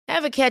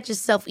Ever catch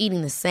yourself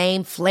eating the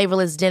same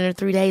flavorless dinner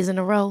 3 days in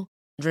a row?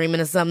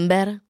 Dreaming of something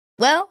better?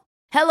 Well,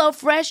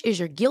 HelloFresh is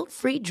your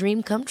guilt-free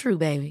dream come true,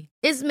 baby.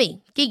 It's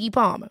me, Keke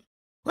Palmer.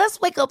 Let's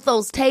wake up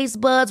those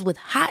taste buds with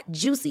hot,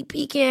 juicy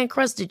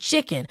pecan-crusted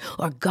chicken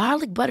or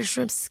garlic butter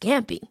shrimp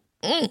scampi.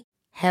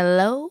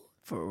 Hello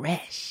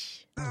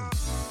Fresh.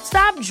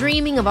 Stop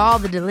dreaming of all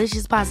the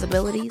delicious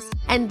possibilities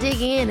and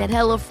dig in at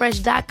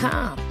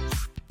HelloFresh.com.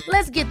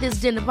 Let's get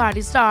this dinner party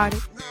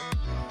started.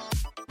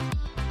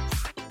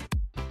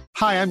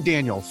 Hi, I'm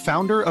Daniel,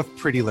 founder of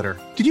Pretty Litter.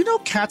 Did you know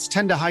cats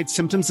tend to hide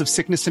symptoms of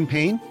sickness and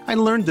pain? I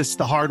learned this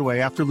the hard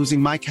way after losing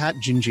my cat,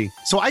 Gingy.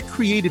 So I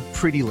created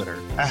Pretty Litter,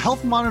 a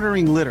health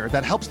monitoring litter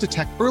that helps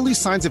detect early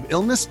signs of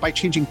illness by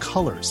changing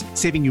colors,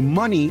 saving you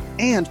money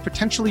and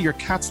potentially your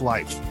cat's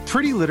life.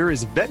 Pretty Litter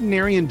is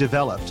veterinarian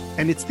developed,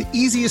 and it's the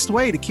easiest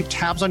way to keep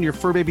tabs on your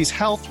fur baby's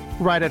health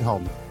right at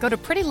home. Go to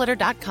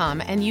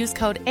prettylitter.com and use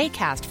code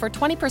ACAST for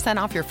 20%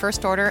 off your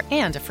first order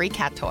and a free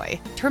cat toy.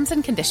 Terms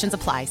and conditions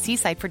apply. See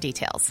site for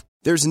details.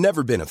 There's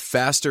never been a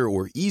faster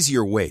or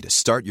easier way to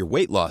start your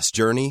weight loss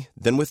journey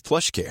than with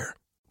PlushCare.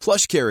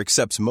 PlushCare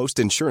accepts most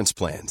insurance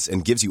plans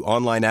and gives you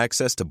online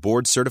access to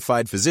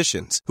board-certified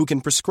physicians who can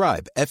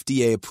prescribe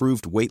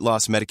FDA-approved weight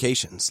loss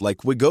medications like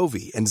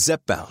Wegovy and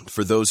Zepbound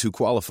for those who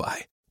qualify.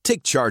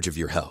 Take charge of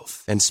your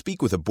health and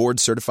speak with a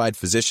board-certified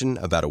physician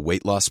about a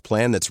weight loss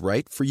plan that's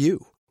right for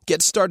you.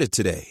 Get started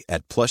today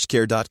at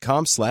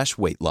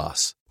plushcare.com/weight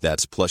loss.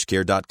 That's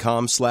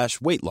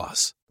plushcare.com/weight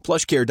loss.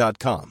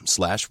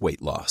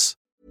 plushcare.com/weight loss.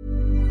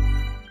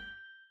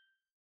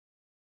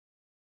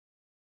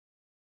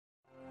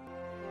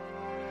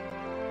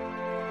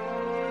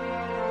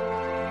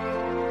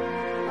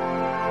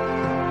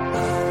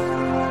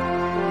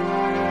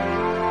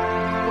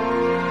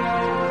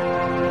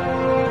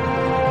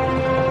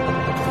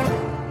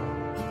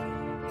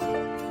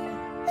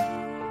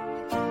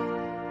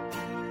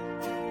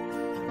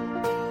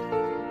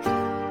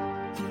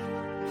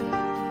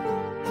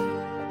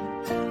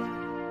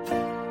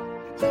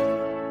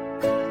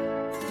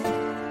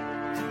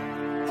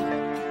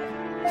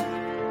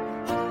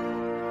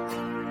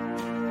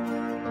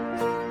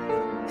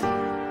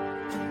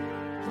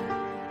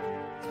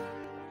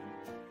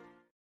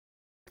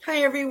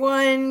 Hi,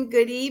 everyone.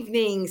 Good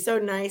evening. So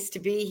nice to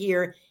be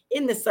here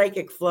in the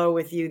Psychic Flow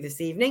with you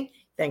this evening.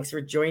 Thanks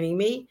for joining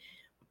me.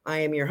 I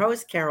am your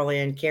host, Carol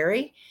Ann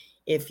Carey.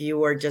 If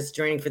you are just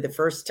joining for the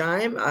first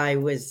time, I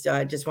was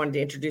just wanted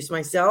to introduce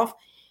myself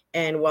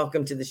and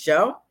welcome to the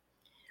show.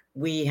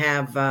 We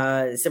have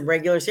some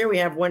regulars here. We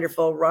have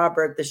wonderful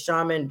Robert the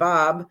Shaman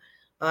Bob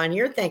on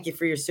here. Thank you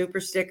for your super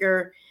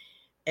sticker.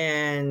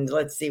 And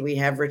let's see, we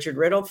have Richard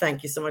Riddle.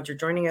 Thank you so much for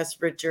joining us,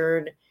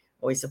 Richard.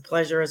 Always a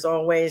pleasure as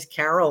always.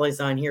 Carol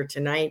is on here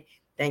tonight.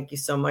 Thank you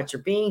so much for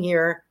being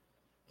here.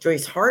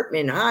 Joyce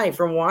Hartman, hi,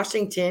 from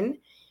Washington.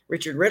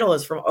 Richard Riddle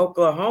is from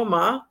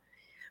Oklahoma.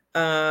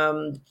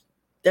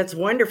 That's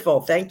wonderful.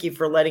 Thank you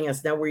for letting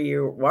us know where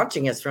you're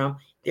watching us from.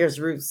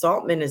 There's Ruth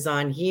Saltman is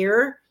on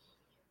here,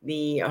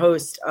 the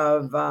host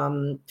of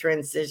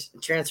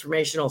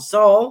Transformational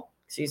Soul,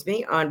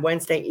 on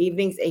Wednesday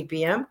evenings, 8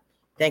 p.m.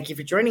 Thank you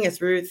for joining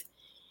us, Ruth.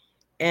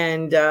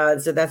 And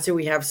so that's who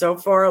we have so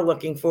far.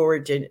 Looking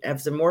forward to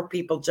have some more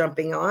people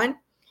jumping on.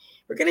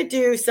 We're going to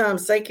do some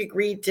psychic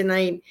read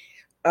tonight.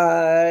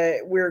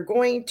 We're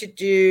going to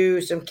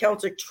do some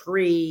Celtic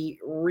tree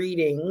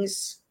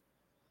readings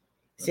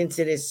since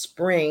it is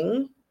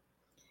spring.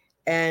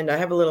 And I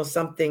have a little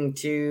something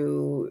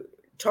to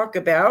talk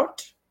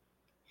about,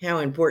 how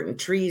important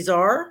trees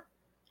are,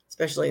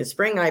 especially in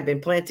spring. I've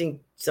been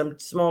planting some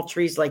small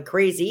trees like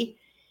crazy.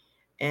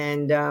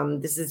 And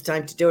this is the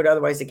time to do it.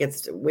 Otherwise, it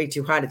gets way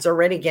too hot. It's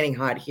already getting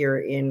hot here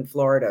in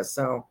Florida.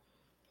 So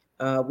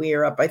we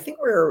are up. I think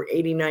we're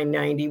 89,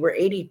 90. We're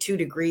 82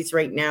 degrees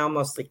right now,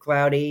 mostly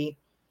cloudy.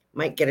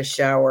 Might get a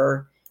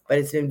shower. But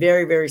it's been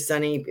very, very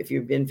sunny. If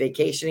you've been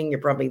vacationing, you're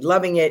probably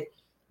loving it,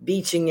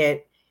 beaching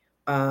it.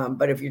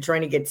 But if you're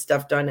trying to get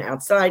stuff done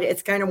outside,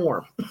 it's kind of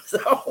warm.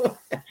 So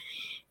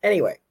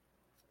anyway,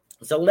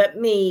 so let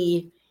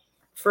me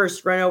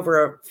first run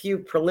over a few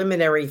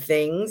preliminary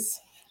things.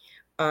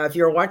 If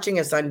you're watching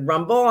us on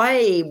Rumble,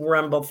 hey,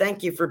 Rumble,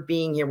 thank you for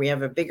being here. We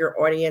have a bigger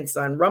audience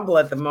on Rumble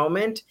at the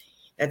moment.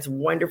 That's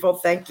wonderful.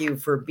 Thank you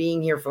for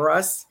being here for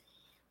us.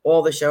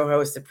 All the show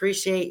hosts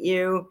appreciate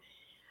you.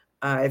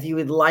 If you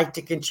would like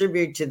to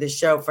contribute to the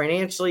show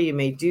financially, you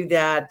may do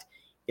that.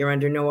 You're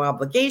under no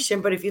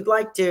obligation, but if you'd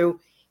like to,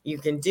 you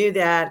can do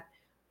that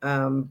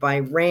by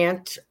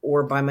Rant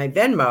or by my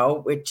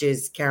Venmo, which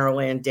is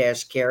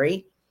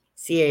Carolan-Carey,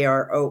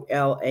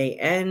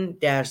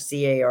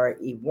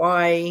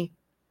 Carolan-Carey.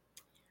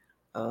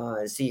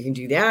 So you can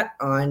do that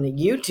on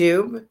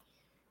YouTube.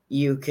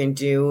 You can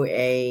do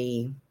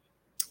a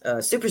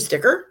super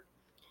sticker,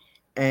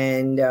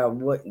 and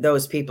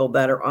those people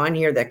that are on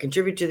here that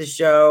contribute to the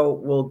show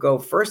will go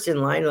first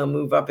in line. They'll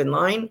move up in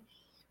line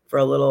for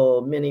a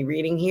little mini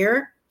reading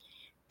here,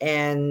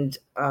 and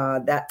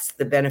that's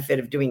the benefit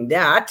of doing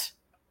that.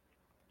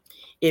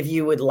 If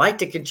you would like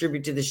to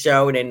contribute to the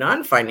show in a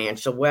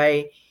non-financial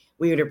way,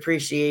 We would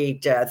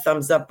appreciate a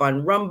thumbs up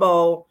on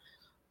Rumble,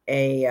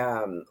 a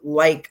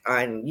like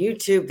on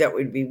YouTube. That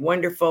would be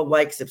wonderful.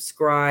 Like,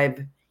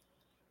 subscribe,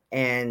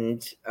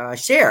 and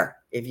share.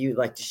 If you'd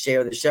like to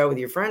share the show with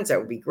your friends, that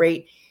would be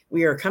great.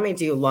 We are coming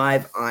to you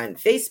live on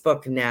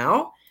Facebook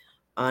now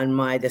on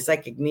the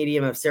Psychic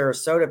Medium of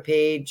Sarasota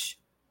page.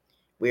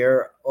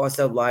 We're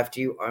also live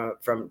to you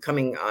from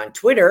coming on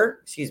Twitter.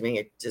 Excuse me,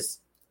 it just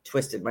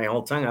twisted my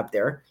whole tongue up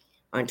there.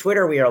 On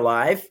Twitter, we are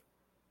live.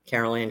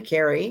 Carol Ann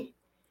Carey.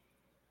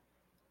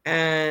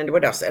 And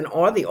what else? And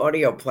all the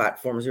audio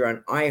platforms. We're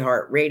on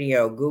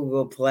iHeartRadio,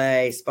 Google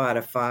Play,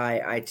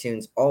 Spotify,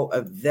 iTunes, all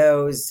of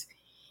those.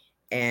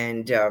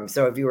 And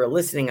so if you are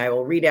listening, I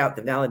will read out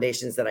the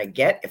validations that I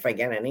get, if I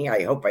get any.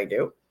 I hope I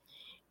do.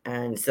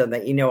 And so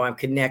that you know I'm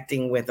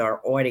connecting with our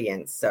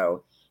audience.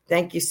 So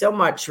thank you so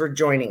much for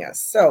joining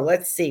us. So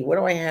let's see. What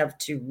do I have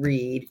to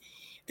read?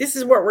 This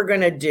is what we're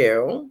going to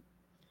do.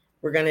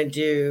 We're going to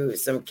do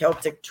some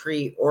Celtic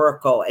Tree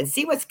Oracle and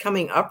see what's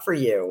coming up for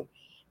you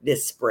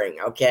this spring,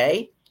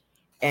 okay?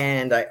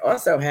 And I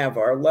also have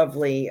our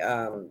lovely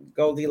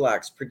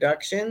Goldilocks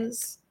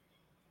Productions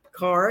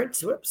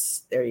cards.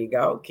 Whoops, there you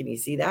go. Can you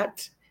see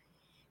that?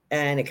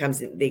 And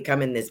they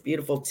come in this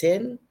beautiful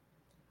tin.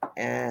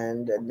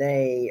 And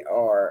they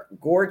are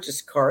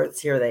gorgeous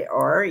cards. Here they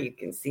are. You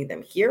can see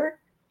them here.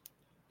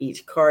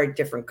 Each card,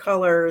 different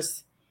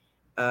colors.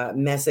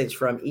 Message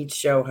from each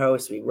show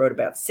host. We wrote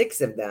about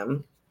 6 of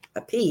them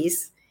a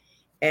piece.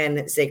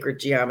 And Sacred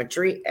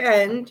Geometry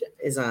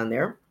is on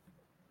there.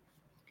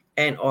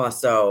 And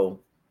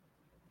also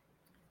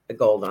the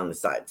gold on the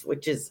sides,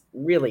 which is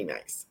really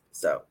nice.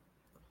 So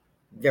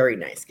very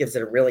nice. Gives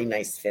it a really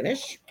nice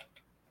finish.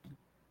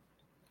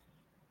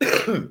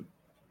 Let's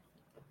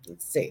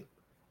see.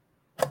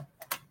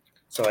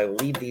 So I will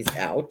leave these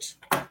out.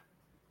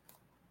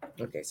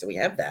 Okay, so we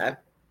have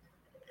that.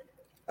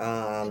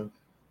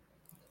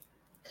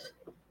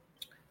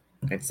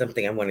 That's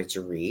something I wanted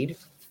to read.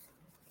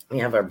 We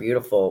have our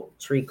beautiful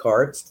tree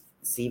cards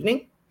this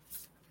evening.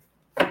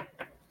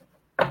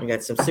 We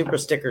got some super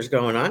stickers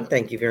going on.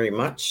 Thank you very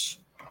much.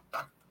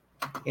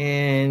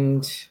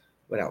 And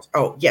what else?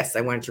 Oh, yes,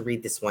 I wanted to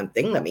read this one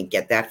thing. Let me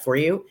get that for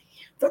you.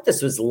 I thought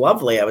this was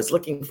lovely. I was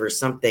looking for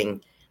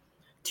something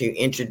to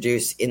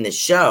introduce in the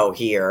show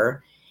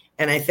here,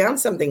 and I found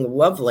something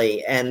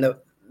lovely. And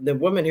the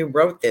woman who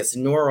wrote this,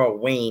 Nora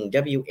Wayne,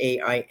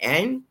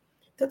 Wain,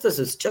 thought this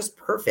was just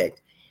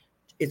perfect.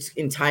 It's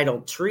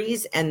entitled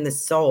Trees and the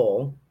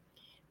Soul.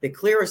 The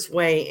clearest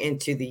way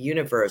into the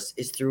universe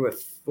is through a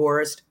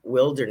forest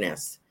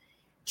wilderness.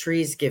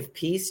 Trees give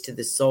peace to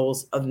the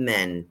souls of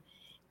men.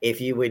 If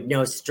you would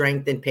know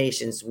strength and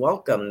patience,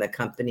 welcome the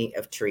company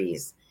of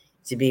trees.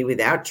 To be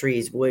without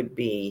trees would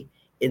be,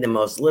 in the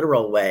most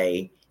literal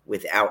way,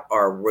 without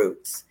our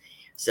roots.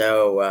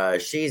 So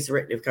she's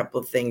written a couple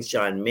of things.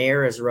 John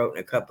Mayer has written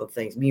a couple of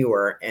things.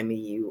 Muir,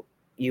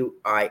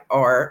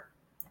 Meuir.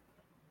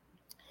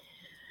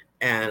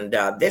 And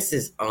this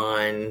is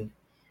on,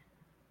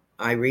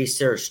 I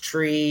researched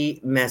tree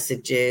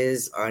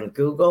messages on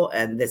Google,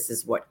 and this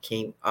is what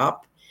came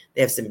up.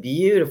 They have some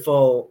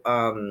beautiful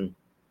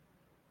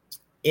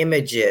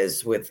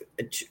images with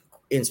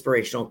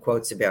inspirational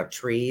quotes about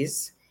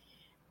trees.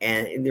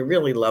 And they're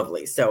really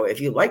lovely. So if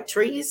you like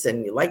trees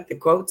and you like the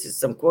quotes, there's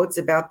some quotes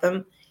about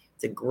them,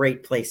 it's a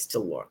great place to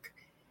look.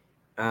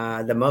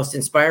 The most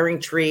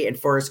inspiring tree and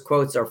forest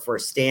quotes are for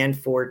Stand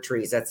For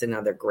Trees. That's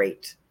another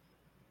great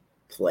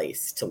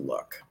place to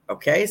look.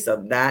 Okay,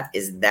 so that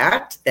is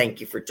that.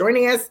 Thank you for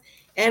joining us.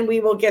 And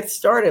we will get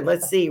started.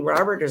 Let's see.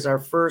 Robert is our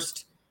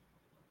first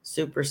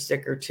super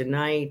sticker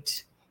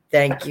tonight.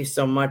 Thank you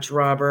so much,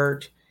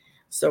 Robert.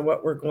 So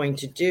what we're going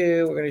to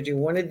do, we're going to do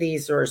one of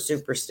these or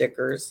super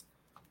stickers.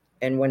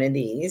 And one of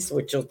these,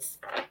 which will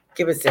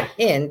give us a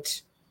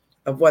hint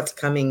of what's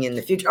coming in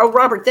the future. Oh,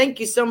 Robert, thank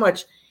you so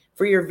much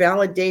for your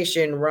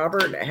validation.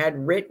 Robert had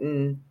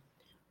written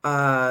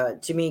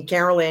to me,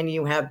 Carol Ann,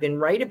 you have been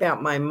right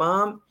about my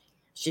mom.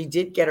 She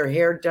did get her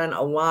hair done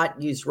a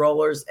lot, use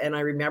rollers, and I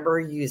remember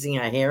her using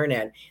a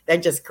hairnet.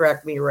 That just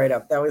cracked me right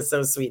up. That was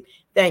so sweet.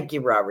 Thank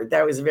you, Robert.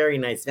 That was a very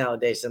nice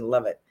validation.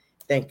 Love it.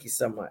 Thank you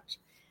so much.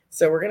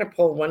 So we're going to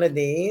pull one of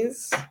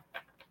these.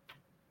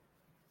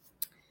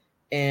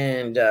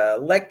 And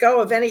let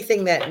go of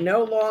anything that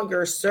no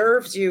longer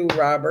serves you,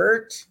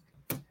 Robert.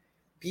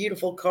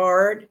 Beautiful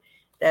card.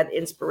 That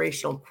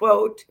inspirational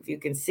quote, if you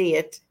can see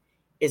it,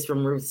 is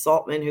from Ruth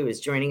Saltman, who is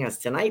joining us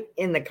tonight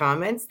in the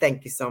comments.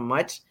 Thank you so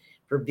much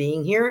for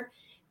being here.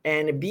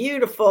 And a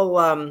beautiful,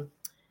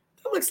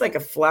 that looks like a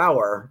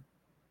flower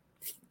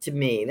to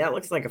me. That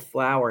looks like a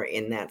flower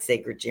in that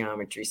Sacred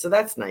Geometry. So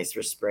that's nice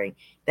for spring.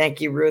 Thank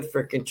you, Ruth,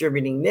 for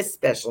contributing this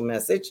special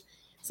message.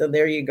 So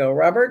there you go,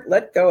 Robert.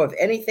 Let go of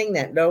anything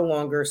that no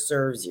longer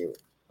serves you.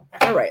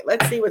 All right,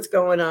 let's see what's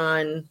going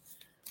on.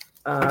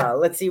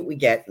 Let's see what we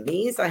get.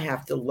 These I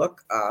have to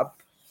look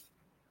up,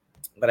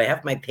 but I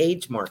have my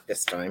page marked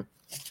this time.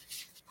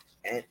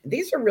 And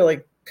these are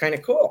really kind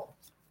of cool,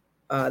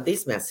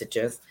 these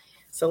messages.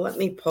 So let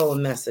me pull a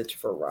message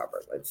for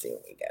Robert. Let's see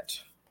what we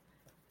get.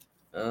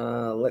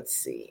 Let's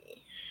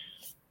see.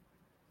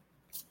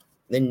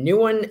 The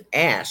Nuin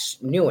Ash,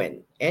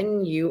 Nuin,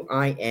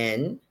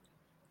 Nuin,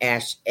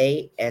 Ash,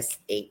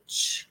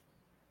 ASH.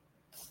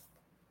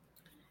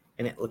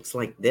 And it looks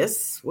like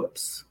this.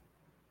 Whoops.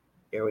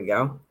 Here we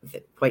go.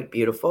 Quite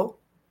beautiful.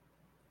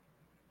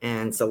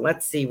 And so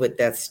let's see what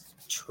that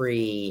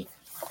tree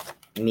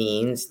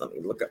means. Let me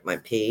look up my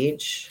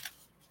page,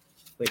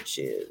 which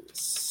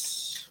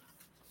is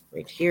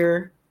right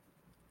here.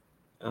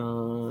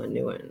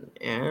 Nuin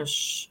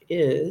Ash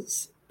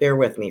is, bear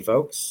with me,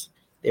 folks.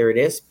 There it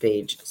is,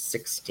 page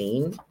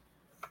 16.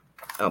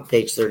 Oh,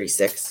 page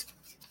 36.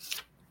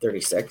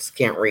 36,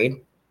 can't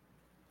read.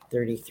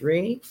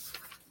 33,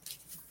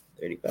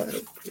 35,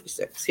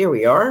 36. Here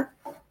we are.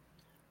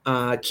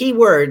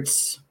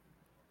 Keywords.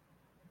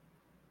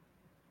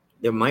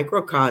 The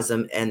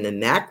microcosm and the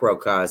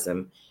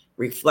macrocosm.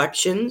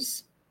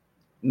 Reflections,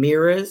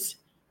 mirrors,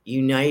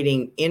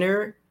 uniting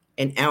inner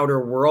and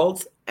outer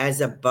worlds,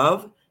 as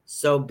above,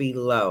 so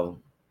below.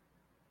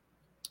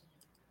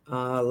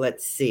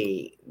 Let's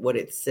see what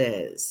it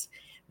says.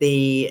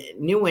 The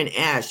Nuin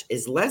Ash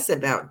is less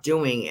about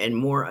doing and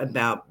more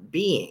about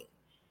being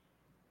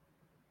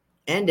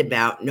and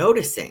about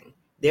noticing.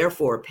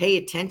 Therefore, pay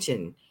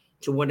attention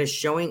to what is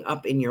showing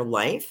up in your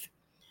life.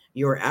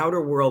 Your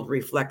outer world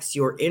reflects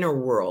your inner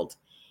world.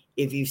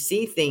 If you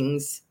see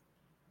things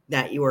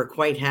that you are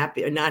quite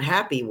happy or not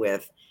happy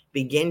with,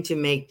 begin to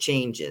make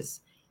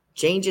changes.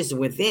 Changes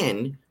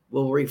within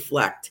will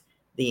reflect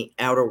the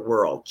outer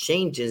world.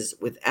 Changes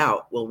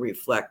without will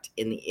reflect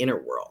in the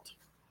inner world.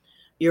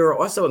 You're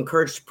also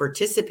encouraged to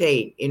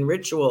participate in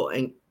ritual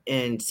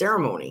and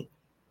ceremony.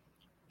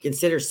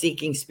 Consider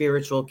seeking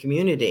spiritual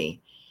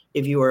community.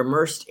 If you are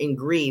immersed in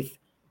grief,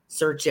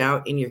 search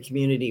out in your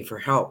community for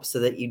help so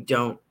that you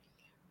don't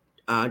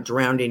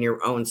drown in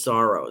your own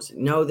sorrows.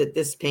 Know that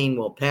this pain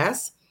will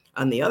pass.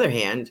 On the other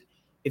hand,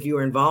 if you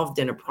are involved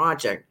in a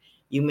project,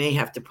 you may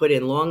have to put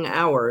in long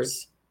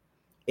hours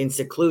in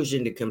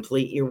seclusion to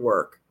complete your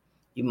work.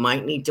 You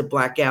might need to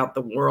black out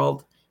the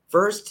world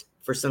first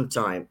for some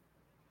time.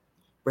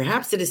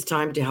 Perhaps it is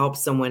time to help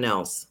someone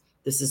else.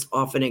 This is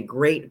often a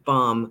great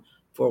balm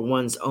for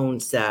one's own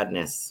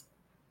sadness.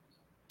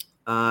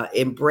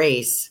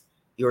 Embrace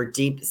your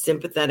deep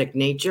sympathetic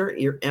nature,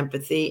 your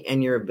empathy,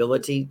 and your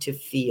ability to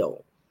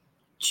feel.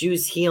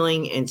 Choose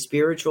healing and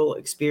spiritual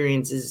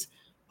experiences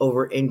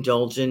over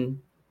indulgence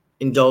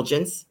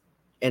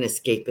and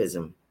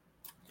escapism.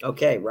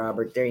 Okay,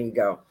 Robert, there you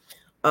go.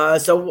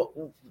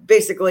 So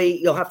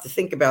basically, you'll have to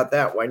think about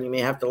that one. You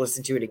may have to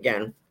listen to it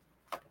again.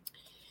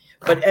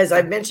 But as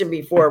I've mentioned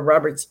before,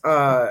 Robert's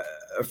a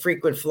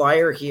frequent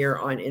flyer here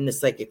on In the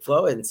Psychic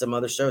Flow and some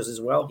other shows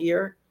as well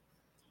here.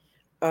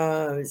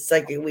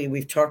 Psychically,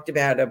 we've talked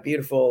about a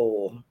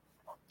beautiful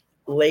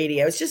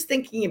lady. I was just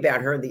thinking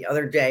about her the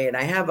other day, and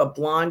I have a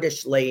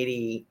blondish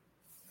lady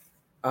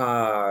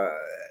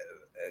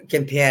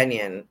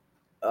companion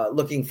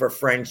looking for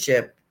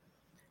friendship.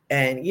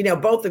 And, you know,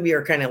 both of you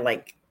are kind of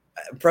like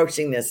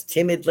approaching this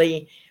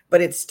timidly,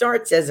 but it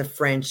starts as a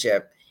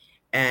friendship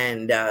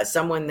and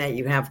someone that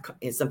you have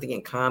something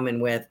in common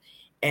with,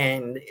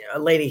 and a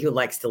lady who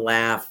likes to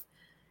laugh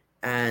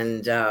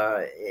and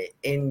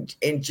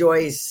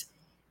enjoys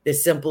the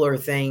simpler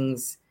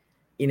things,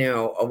 you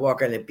know, a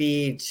walk on the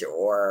beach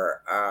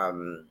or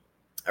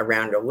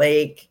around a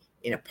lake,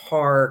 in a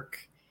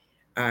park,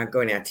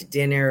 going out to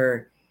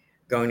dinner,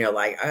 going to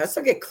I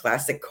also get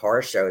classic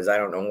car shows. I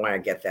don't know why I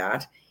get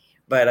that,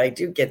 but I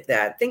do get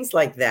that. Things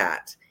like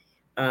that.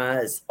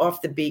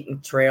 Off the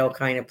beaten trail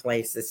kind of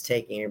places,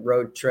 taking a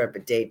road trip, a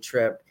day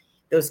trip,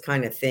 those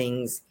kind of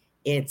things,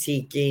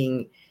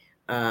 antiquing,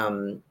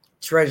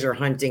 treasure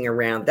hunting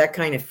around, that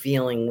kind of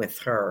feeling with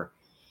her.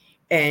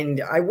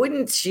 And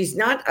she's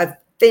not a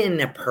thin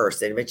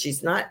person, but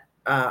she's not,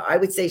 I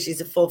would say she's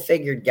a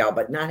full-figured gal,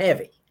 but not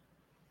heavy.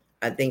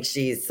 I think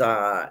she's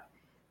a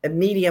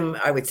medium,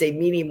 I would say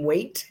medium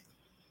weight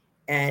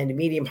and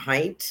medium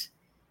height,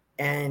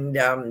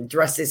 and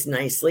dresses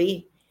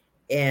nicely,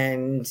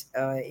 and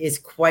is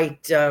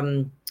quite,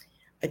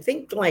 I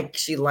think like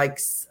she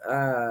likes,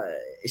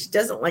 she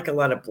doesn't like a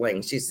lot of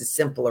bling. She's a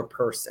simpler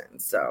person.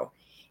 So,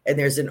 and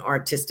there's an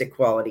artistic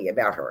quality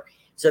about her.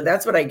 So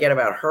that's what I get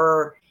about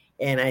her.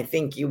 And I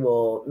think you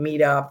will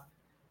meet up.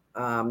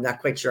 Not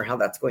quite sure how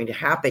that's going to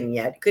happen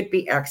yet. Could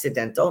be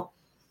accidental.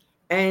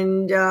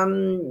 And,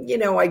 you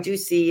know, I do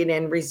see an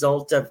end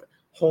result of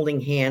holding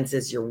hands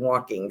as you're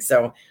walking.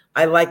 So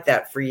I like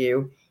that for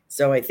you.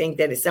 So I think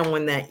that is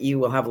someone that you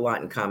will have a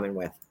lot in common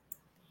with.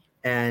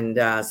 And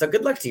so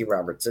good luck to you,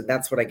 Robert. So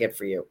that's what I get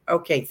for you.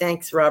 Okay,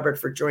 thanks, Robert,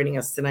 for joining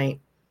us tonight.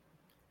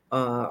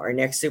 Our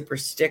next super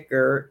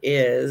sticker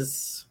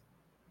is,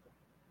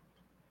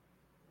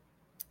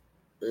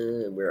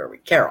 where are we?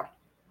 Carol.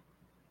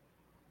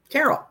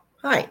 Carol,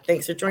 hi.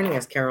 Thanks for joining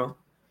us, Carol.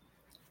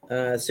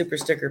 Super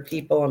sticker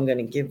people, I'm going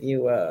to give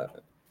you a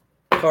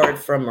card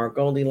from our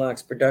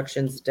Goldilocks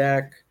Productions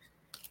deck.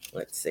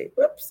 Let's see.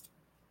 Whoops.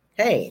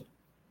 Hey,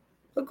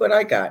 look what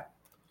I got.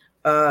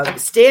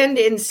 Stand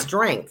in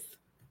strength.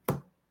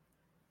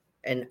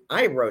 And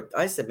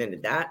I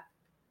submitted that.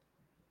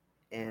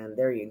 And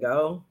there you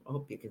go. I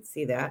hope you can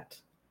see that.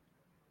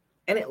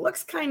 And it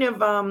looks kind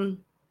of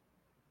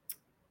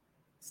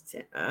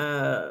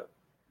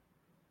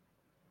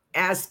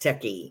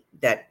Aztec-y,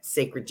 that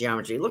sacred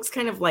geometry. It looks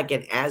kind of like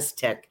an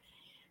Aztec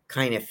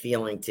kind of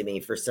feeling to me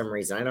for some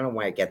reason. I don't know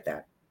why I get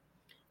that.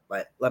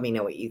 But let me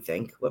know what you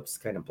think. Whoops,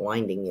 kind of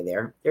blinding you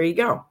there. There you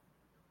go.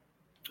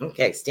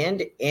 Okay,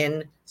 stand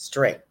in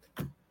strength.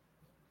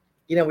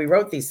 You know, we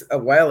wrote these a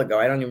while ago.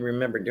 I don't even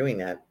remember doing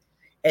that.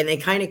 And they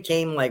kind of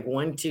came like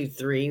 1, 2,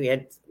 3. We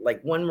had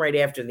like one right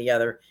after the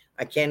other.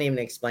 I can't even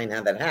explain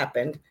how that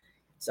happened.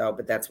 So,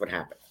 but that's what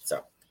happened.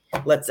 So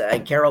let's,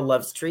 Carol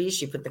loves trees.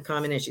 She put the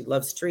comment in, she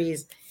loves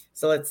trees.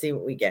 So let's see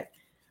what we get.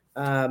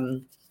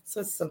 So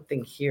it's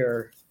something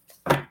here.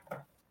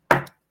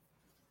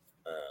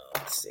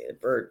 Let's see, the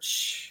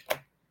birch,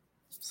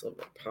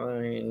 silver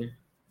pine,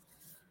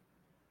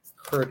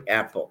 Quert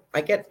apple.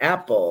 I get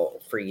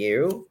apple for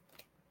you.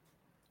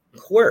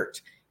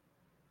 Quert,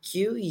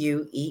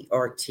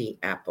 Queert,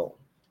 apple.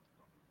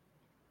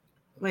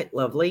 Quite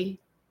lovely.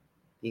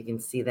 You can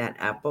see that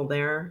apple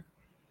there.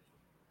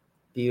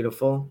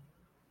 Beautiful.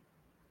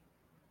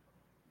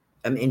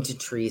 I'm into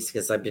trees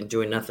because I've been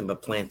doing nothing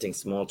but planting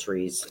small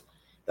trees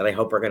that I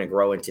hope are going to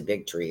grow into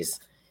big trees.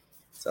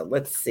 So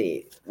let's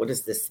see. What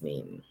does this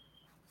mean?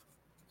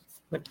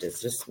 What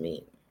does this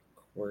mean?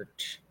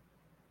 Quert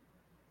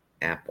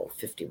apple,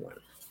 51.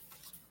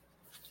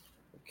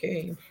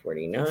 Okay,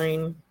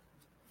 49.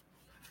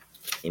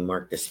 Let me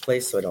mark this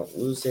place so I don't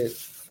lose it.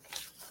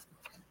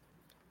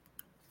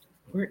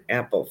 Quert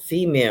apple,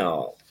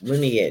 female,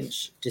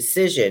 lineage,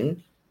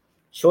 decision,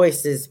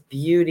 choices,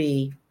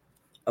 beauty,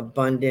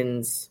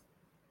 abundance,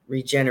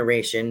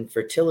 regeneration,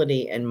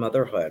 fertility, and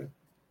motherhood.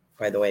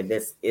 By the way,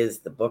 this is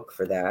the book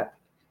for that.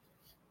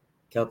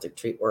 Celtic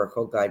Tree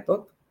Oracle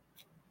Guidebook.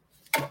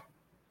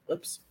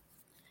 Oops.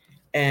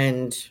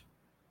 And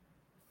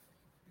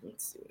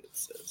let's see what it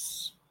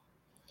says.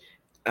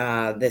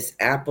 This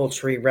apple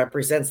tree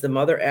represents the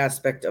mother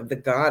aspect of the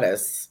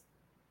goddess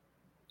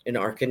in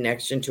our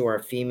connection to our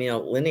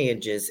female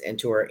lineages and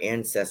to our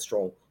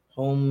ancestral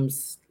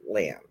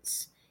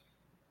homelands.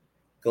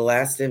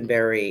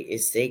 Glastonbury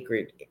is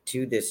sacred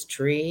to this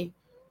tree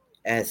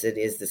as it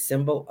is the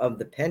symbol of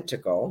the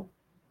pentacle,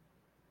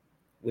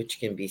 which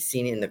can be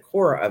seen in the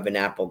core of an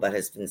apple that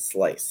has been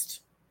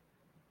sliced.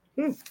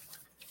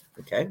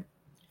 Okay.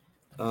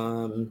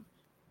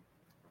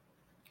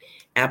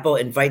 Apple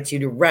invites you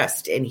to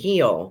rest and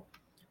heal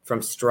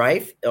from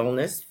strife,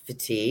 illness,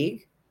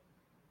 fatigue,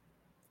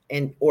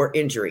 or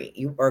injury.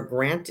 You are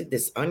granted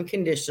this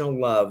unconditional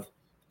love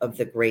of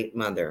the Great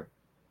Mother.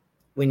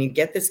 When you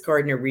get this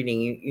card in a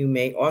reading, you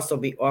may also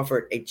be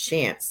offered a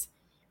chance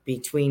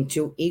between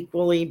two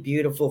equally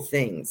beautiful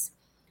things.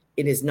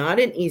 It is not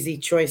an easy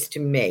choice to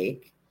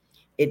make.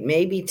 It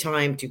may be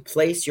time to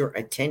place your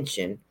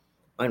attention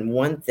on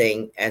one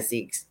thing at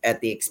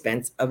the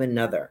expense of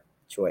another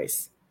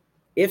choice.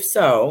 If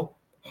so,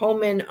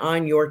 home in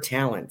on your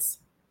talents.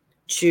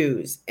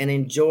 Choose and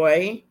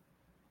enjoy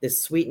the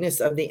sweetness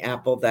of the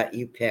apple that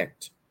you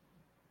picked.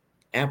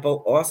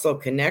 Apple also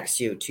connects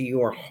you to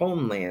your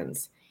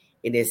homelands.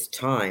 It is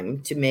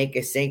time to make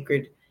a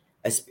spiritual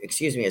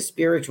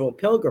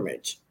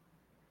pilgrimage.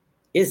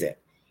 Is it?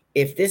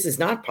 If this is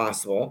not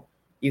possible,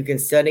 you can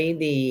study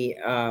the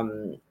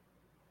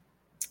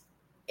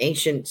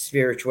ancient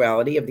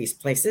spirituality of these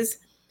places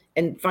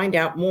and find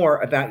out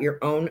more about your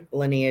own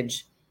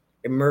lineage.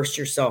 Immerse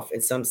yourself in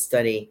some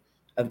study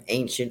of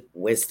ancient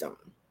wisdom.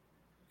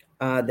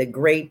 The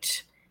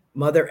great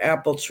Mother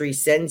Apple Tree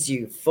sends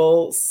you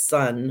full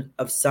sun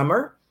of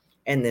summer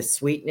and the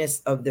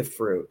sweetness of the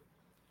fruit.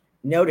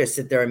 Notice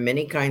that there are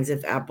many kinds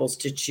of apples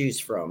to choose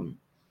from.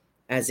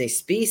 As a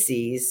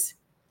species,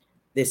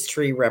 this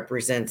tree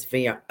represents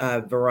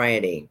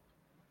variety.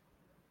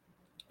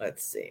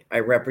 Let's see. I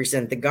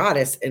represent the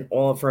goddess in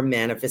all of her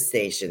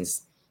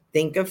manifestations.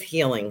 Think of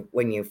healing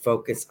when you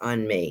focus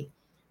on me.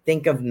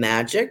 Think of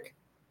magic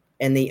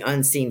and the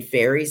unseen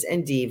fairies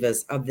and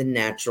divas of the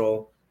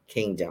natural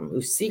kingdom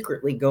who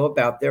secretly go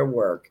about their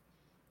work,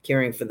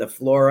 caring for the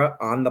flora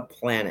on the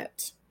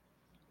planet.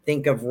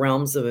 Think of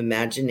realms of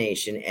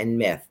imagination and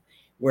myth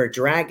where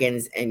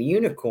dragons and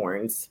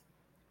unicorns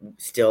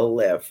still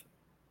live.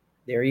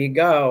 There you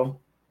go.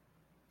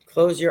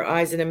 Close your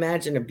eyes and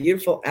imagine a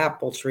beautiful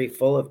apple tree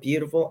full of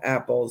beautiful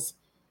apples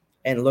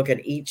and look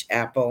at each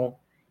apple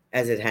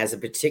as it has a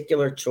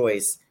particular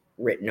choice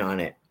written on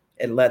it.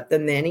 And let the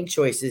many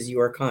choices you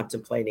are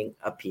contemplating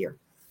appear.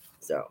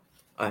 So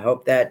I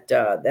hope that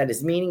that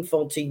is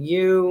meaningful to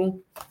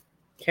you,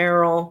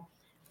 Carol.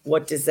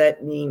 What does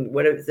that mean?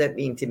 What does that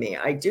mean to me?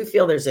 I do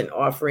feel there's an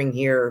offering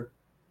here.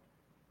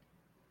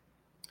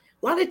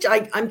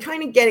 I'm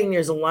kind of getting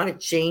there's a lot of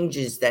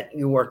changes that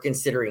you are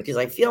considering because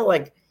I feel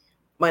like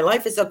my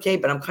life is okay,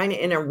 but I'm kind of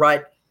in a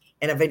rut.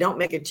 And if I don't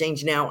make a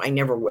change now, I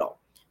never will.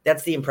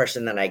 That's the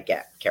impression that I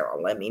get,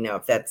 Carol. Let me know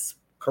if that's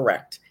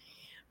correct.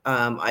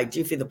 I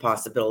do feel the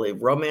possibility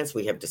of romance.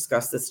 We have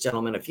discussed this,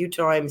 gentleman, a few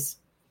times.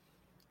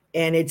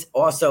 And it's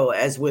also,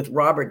 as with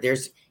Robert,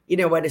 there's,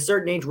 at a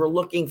certain age, we're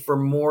looking for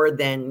more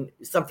than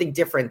something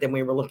different than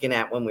we were looking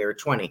at when we were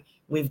 20.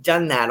 We've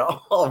done that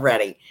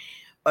already.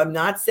 I'm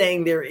not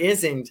saying there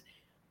isn't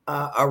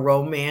a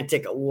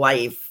romantic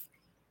life,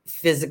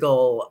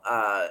 physical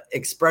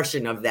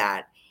expression of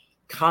that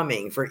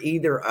coming for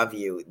either of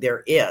you.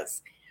 There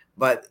is.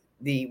 But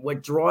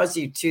what draws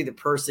you to the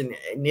person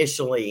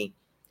initially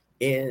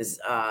is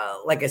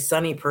like a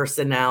sunny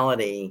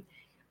personality,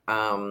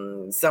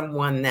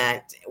 someone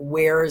that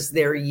wears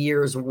their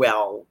years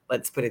well,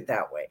 let's put it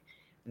that way,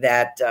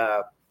 that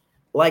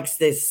likes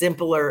the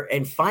simpler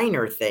and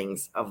finer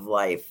things of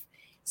life.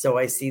 So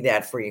I see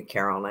that for you,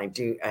 Carol.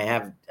 And I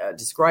have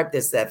described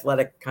this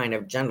athletic kind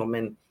of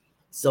gentleman,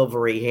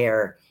 silvery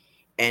hair,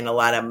 and a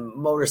lot of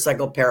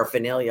motorcycle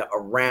paraphernalia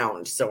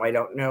around. So I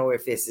don't know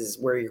if this is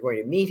where you're going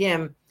to meet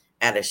him,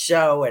 at a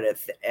show, at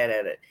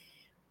an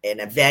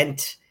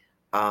event.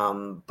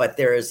 But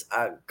there's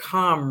a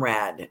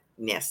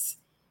comradeness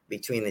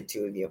between the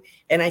two of you.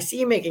 And I see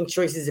you making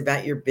choices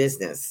about your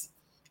business.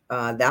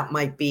 That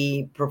might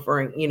be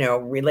preferring,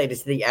 related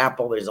to the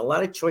Apple. There's a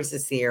lot of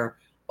choices here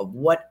of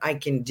what I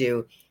can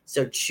do.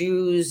 So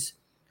choose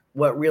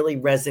what really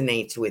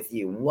resonates with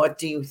you. What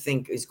do you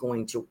think is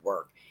going to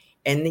work?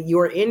 And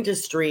your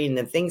industry and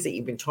the things that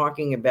you've been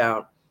talking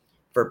about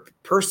for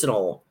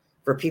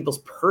people's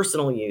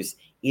personal use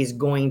is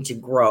going to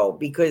grow,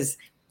 because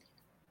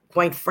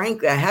quite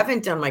frankly, I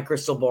haven't done my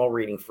crystal ball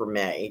reading for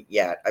May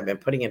yet. I've been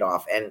putting it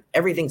off, and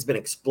everything's been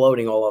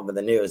exploding all over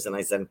the news. And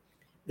I said,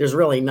 there's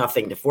really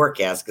nothing to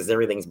forecast because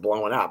everything's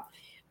blowing up.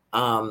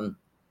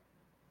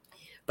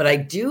 But I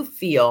do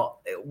feel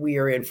we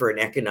are in for an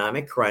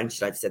economic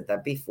crunch. I've said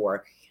that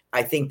before.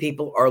 I think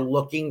people are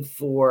looking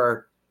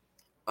for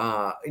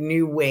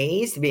new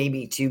ways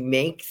maybe to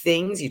make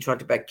things. You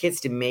talked about kids,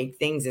 to make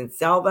things and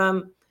sell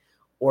them,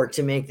 or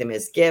to make them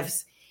as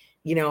gifts.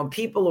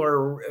 People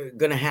are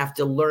going to have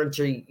to learn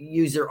to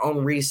use their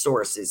own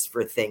resources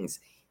for things.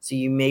 So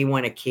you may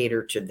want to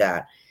cater to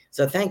that.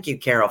 So thank you,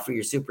 Carol, for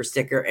your super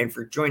sticker and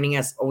for joining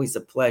us. Always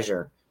a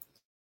pleasure.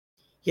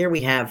 Here we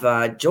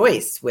have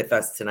Joyce with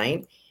us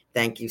tonight.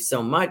 Thank you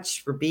so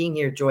much for being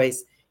here,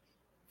 Joyce,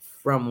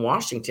 from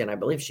Washington, I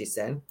believe she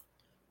said.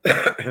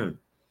 And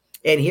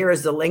here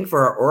is the link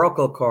for our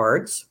Oracle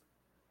cards,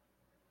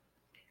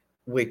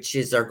 which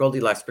is our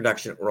Goldilocks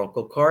production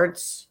Oracle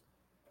cards.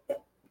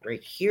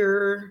 Right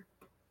here.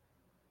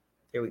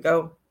 There we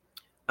go.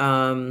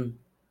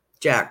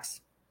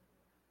 Jax.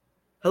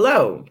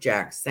 Hello,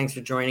 Jax. Thanks for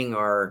joining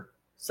our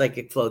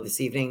Psychic Flow this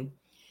evening.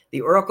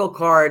 The Oracle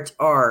cards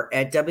are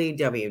at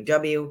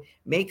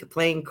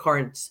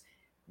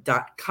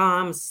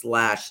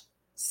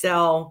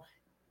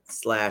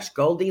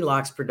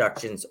www.makeplayingcards.com/sell/Goldilocks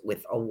Productions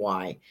with a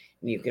Y.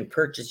 And you can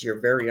purchase your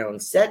very own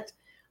set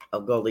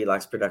of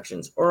Goldilocks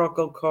Productions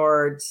Oracle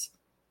cards.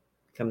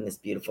 Come in this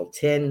beautiful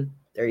tin.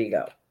 There you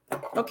go.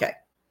 Okay.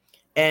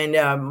 And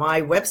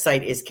my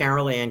website is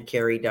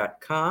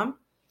carolancarey.com.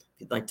 If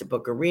you'd like to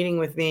book a reading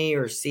with me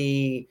or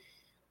see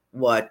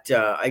what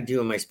I do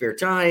in my spare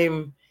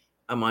time,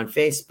 I'm on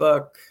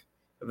Facebook.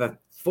 I have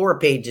 4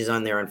 pages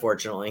on there,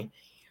 unfortunately.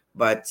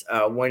 But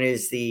one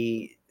is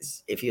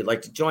if you'd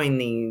like to join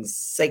the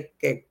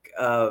Psychic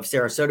of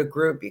Sarasota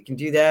group, you can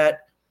do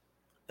that.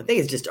 I think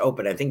it's just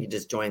open. I think you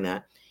just join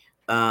that.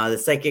 The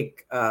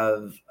Psychic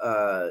of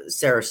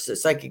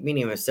Psychic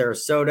Medium of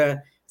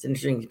Sarasota. It's an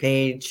interesting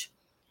page.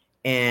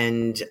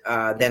 And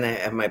then I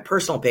have my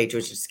personal page,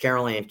 which is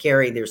Carol Ann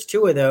Carey. There's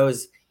 2 of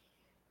those.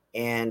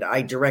 And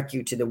I direct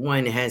you to the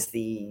one that has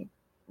the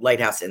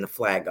lighthouse and the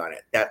flag on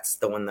it. That's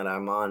the one that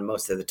I'm on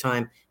most of the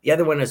time. The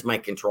other one is my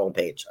control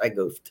page. I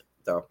goofed.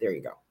 So there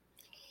you go.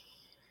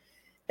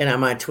 And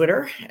I'm on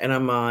Twitter, and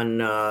I'm on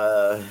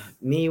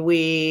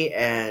MeWe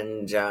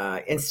and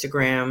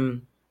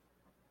Instagram.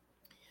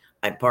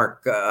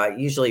 I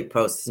usually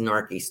post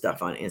snarky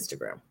stuff on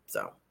Instagram.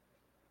 So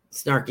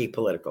snarky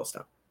political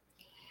stuff.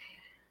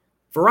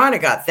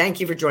 Veronica, thank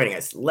you for joining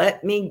us.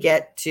 Let me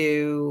get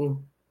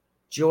to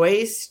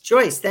Joyce.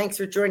 Joyce, thanks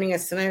for joining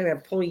us tonight. I'm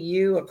going to pull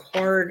you a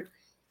card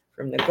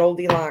from the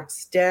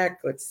Goldilocks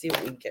deck. Let's see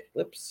what we get.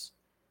 Whoops.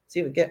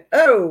 See what we get.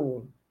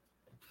 Oh,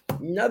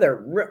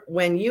 another.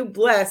 When you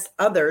bless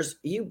others,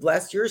 you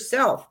bless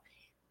yourself.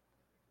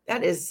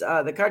 That is,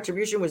 the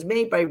contribution was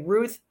made by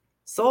Ruth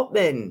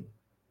Saltman.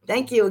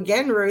 Thank you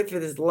again, Ruth, for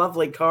this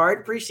lovely card.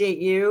 Appreciate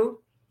you.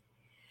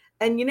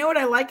 And you know what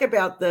I like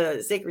about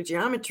the sacred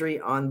geometry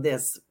on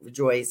this,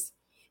 Joyce?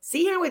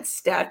 See how it's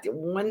stacked,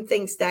 one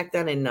thing stacked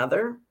on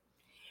another?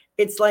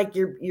 It's like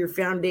your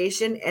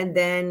foundation, and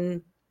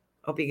then,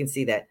 hope you can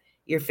see that,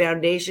 your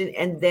foundation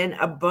and then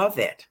above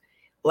it,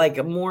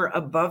 like more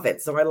above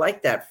it. So I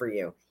like that for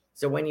you.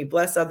 So when you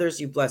bless others,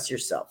 you bless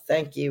yourself.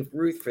 Thank you,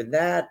 Ruth, for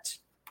that.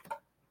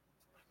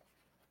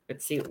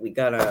 Let's see what we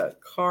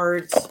got.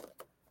 Cards.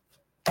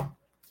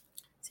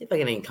 See if I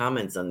get any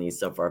comments on these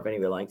so far, if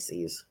anybody likes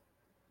these.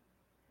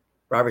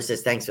 Robert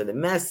says, thanks for the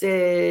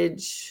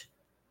message.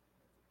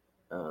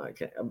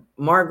 Okay.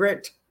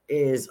 Margaret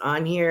is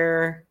on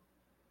here.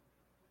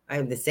 I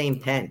have the same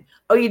pen.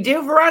 Oh, you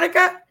do,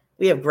 Veronica?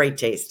 We have great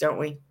taste, don't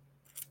we?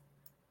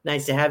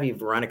 Nice to have you,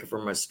 Veronica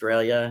from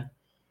Australia.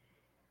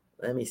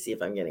 Let me see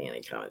if I'm getting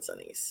any comments on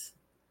these.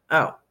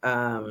 Oh,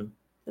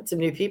 that's some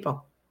new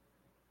people.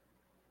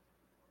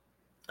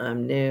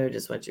 I'm new.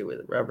 Just want you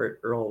with Robert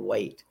Earl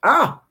White.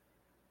 Ah,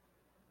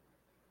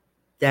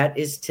 that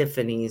is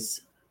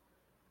Tiffany's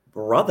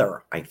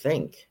brother, I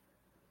think.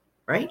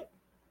 Right?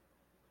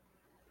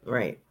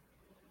 Right.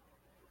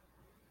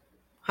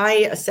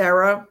 Hi,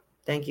 Sarah.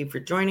 Thank you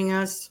for joining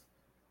us.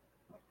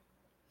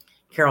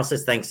 Carol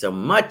says, thanks so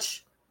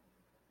much.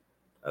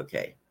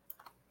 Okay.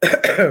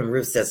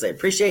 Ruth says, I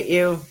appreciate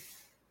you.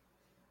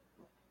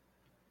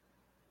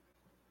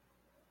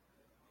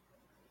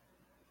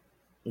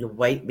 The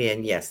white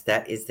man, yes,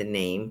 that is the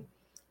name,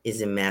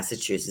 is in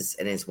Massachusetts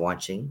and is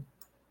watching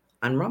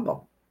on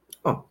Rumble.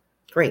 Oh,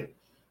 great.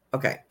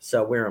 Okay,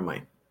 so where am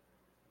I?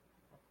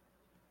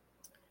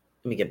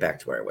 Let me get back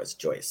to where I was,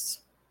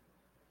 Joyce.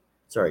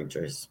 Sorry,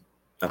 Joyce.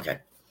 Okay.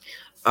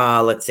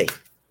 Let's see.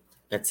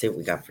 Let's see what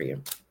we got for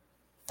you.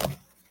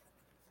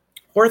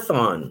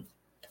 Hawthorn.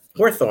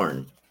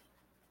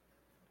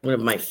 One of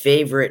my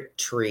favorite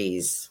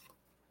trees.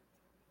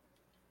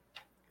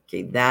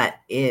 Okay,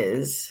 that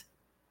is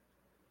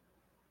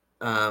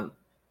Huathe,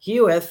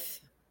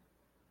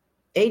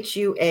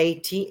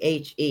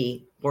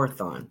 Huathe,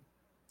 Hawthorn.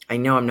 I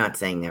know I'm not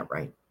saying that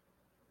right.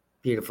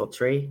 Beautiful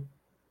tree.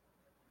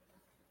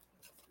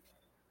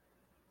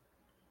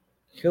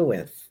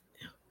 Huathe.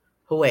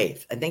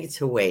 I think it's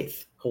Huathe,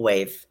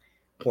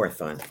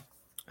 Hawthorn.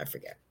 I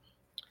forget.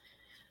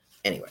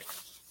 Anyway,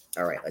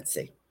 all right, let's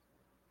see.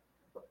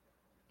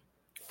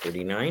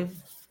 39.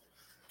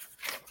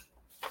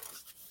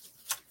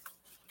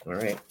 All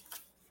right,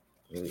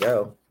 here we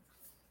go.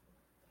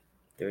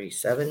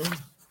 37.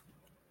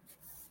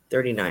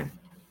 39.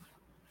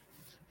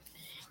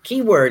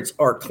 Keywords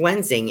are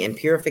cleansing and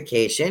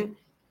purification,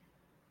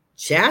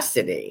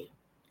 chastity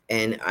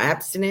and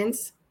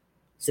abstinence,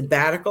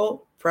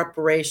 sabbatical,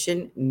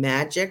 preparation,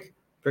 magic,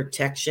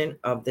 protection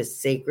of the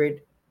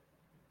sacred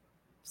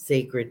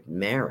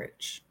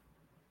marriage.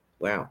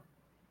 Wow.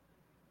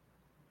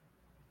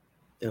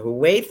 The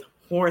Huathe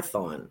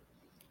Hawthorn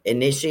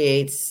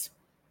initiates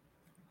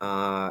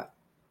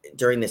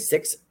during the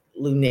 6th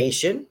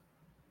lunation.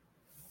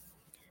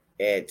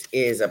 It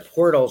is a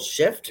portal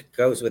shift,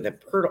 goes with a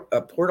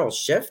portal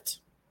shift.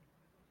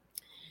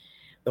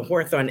 The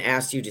Hawthorn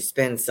asks you to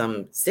spend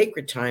some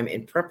sacred time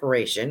in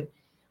preparation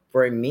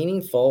for a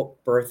meaningful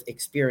birth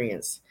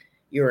experience.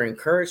 You are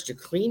encouraged to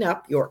clean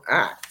up your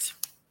act.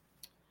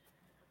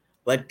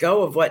 Let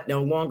go of what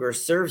no longer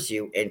serves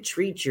you and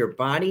treat your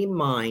body,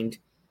 mind,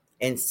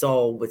 and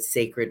soul with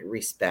sacred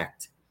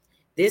respect.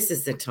 This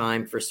is the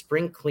time for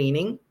spring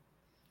cleaning,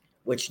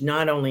 which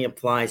not only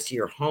applies to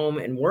your home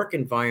and work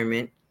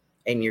environment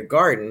and your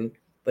garden,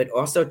 but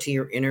also to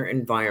your inner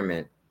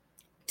environment.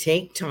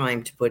 Take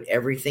time to put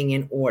everything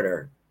in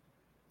order.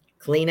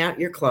 Clean out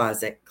your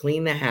closet,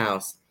 clean the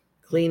house,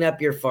 clean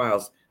up your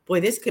files. Boy,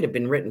 this could have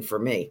been written for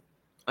me.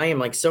 I am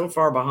like so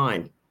far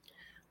behind.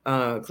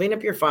 Clean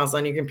up your files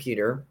on your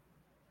computer.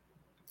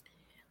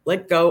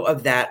 Let go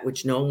of that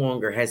which no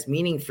longer has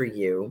meaning for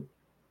you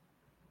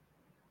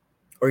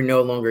or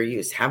no longer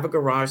use. Have a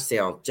garage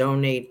sale.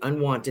 Donate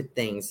unwanted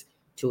things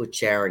to a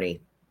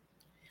charity.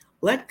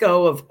 Let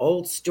go of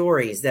old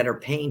stories that are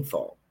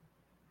painful.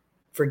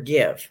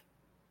 Forgive.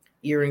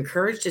 You're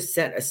encouraged to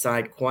set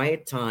aside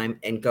quiet time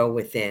and go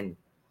within.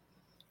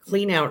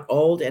 Clean out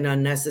old and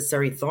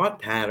unnecessary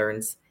thought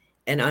patterns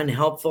and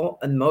unhelpful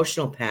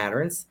emotional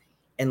patterns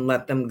and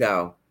let them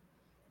go.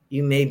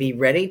 You may be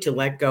ready to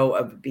let go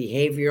of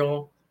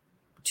behavioral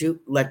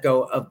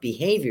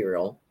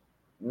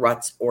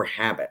ruts or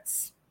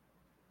habits.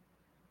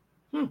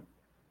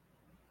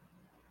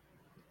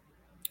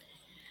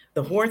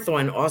 The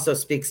Hawthorn also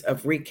speaks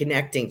of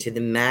reconnecting to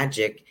the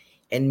magic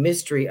and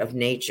mystery of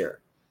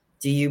nature.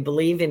 Do you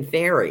believe in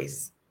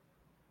fairies?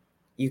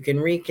 You can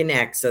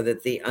reconnect so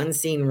that the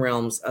unseen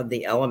realms of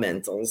the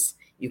elementals,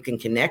 you can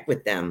connect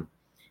with them.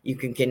 You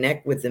can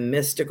connect with the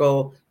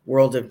mystical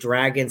world of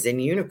dragons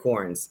and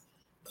unicorns.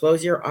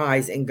 Close your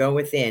eyes and go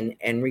within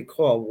and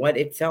recall what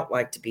it felt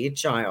like to be a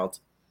child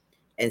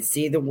and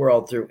see the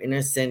world through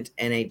innocent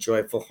and a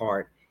joyful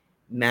heart.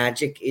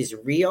 Magic is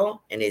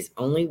real and is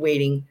only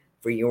waiting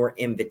for your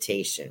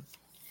invitation.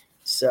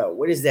 So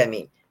what does that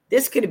mean?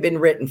 This could have been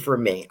written for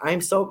me. I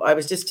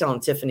was just telling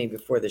Tiffany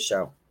before the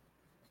show,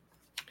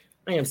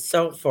 I am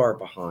so far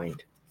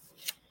behind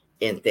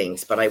in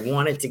things, but I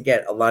wanted to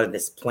get a lot of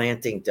this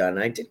planting done.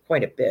 I did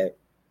quite a bit.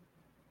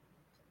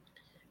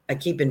 I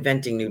keep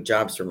inventing new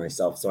jobs for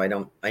myself, so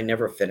I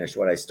never finish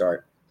what I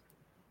start.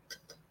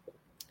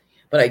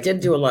 But I did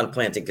do a lot of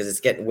planting because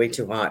it's getting way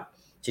too hot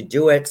to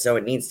do it, so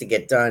it needs to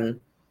get done.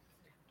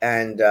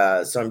 And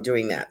so I'm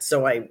doing that.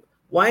 So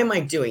why am I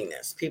doing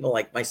this? People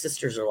like my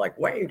sisters are like,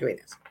 why are you doing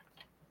this?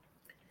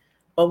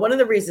 Well, one of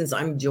the reasons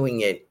I'm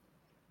doing it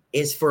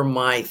is for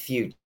my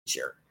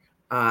future.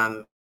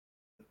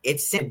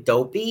 It's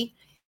dopey,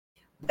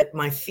 but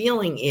my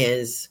feeling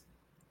is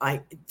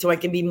I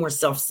can be more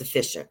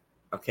self-sufficient.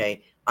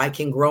 Okay. I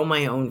can grow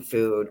my own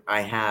food. I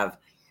have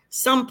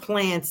some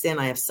plants in.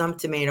 I have some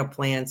tomato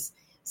plants,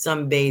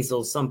 some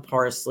basil, some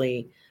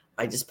parsley.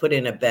 I just put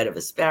in a bed of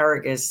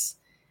asparagus,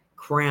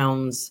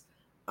 crowns.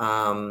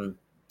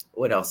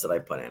 What else did I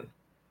put in?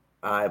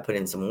 I put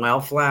in some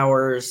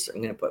wildflowers.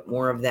 I'm going to put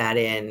more of that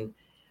in.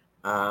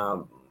 I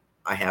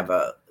have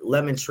a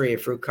lemon tree, a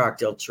fruit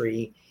cocktail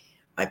tree.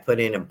 I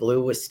put in a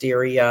blue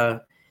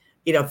wisteria,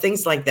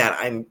 things like that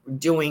I'm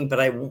doing.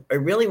 But I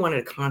really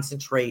wanted to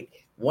concentrate.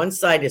 One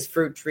side is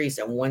fruit trees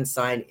and one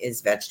side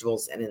is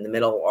vegetables. And in the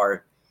middle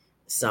are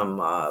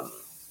some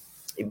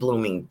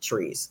blooming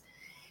trees.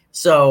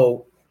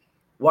 So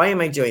why am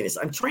I doing this?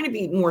 I'm trying to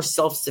be more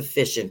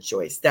self-sufficient,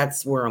 Joyce.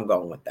 That's where I'm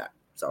going with that.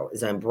 So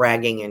as I'm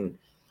bragging and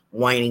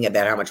whining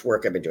about how much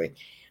work I've been doing,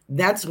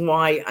 that's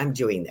why I'm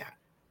doing that.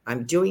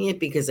 I'm doing it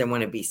because I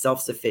want to be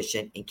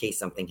self-sufficient in case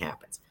something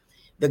happens.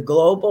 The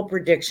global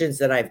predictions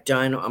that I've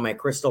done on my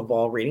crystal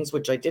ball readings,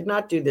 which I did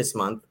not do this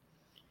month,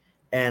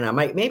 and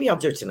maybe I'll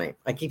do it tonight.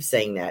 I keep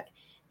saying that.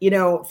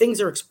 Things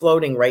are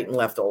exploding right and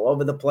left all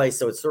over the place.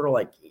 So it's sort of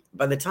like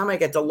by the time I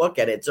get to look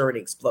at it, it's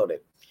already exploded.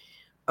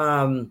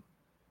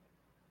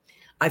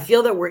 I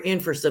feel that we're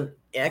in for some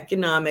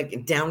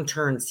economic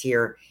downturns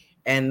here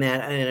and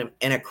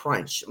a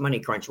crunch, money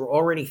crunch. We're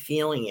already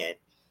feeling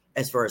it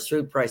as far as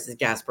food prices,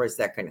 gas prices,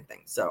 that kind of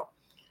thing. So,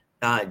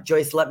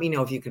 Joyce, let me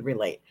know if you could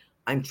relate.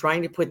 I'm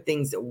trying to put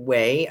things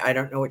away. I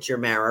don't know what your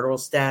marital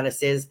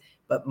status is,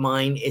 but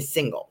mine is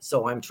single.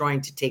 So I'm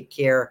trying to take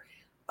care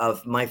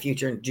of my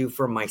future and do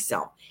for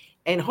myself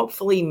and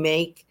hopefully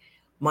make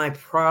my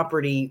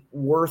property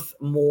worth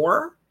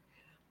more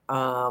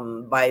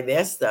by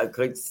this.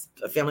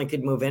 A family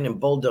could move in and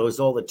bulldoze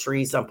all the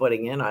trees I'm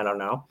putting in. I don't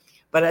know.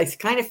 But I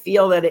kind of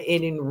feel that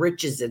it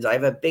enriches it. I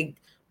have a big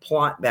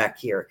plot back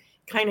here.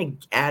 Kind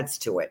of adds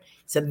to it.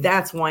 So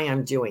that's why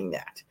I'm doing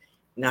that,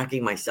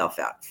 knocking myself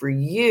out. For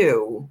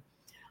you,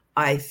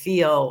 I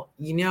feel,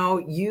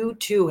 you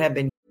too have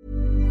been.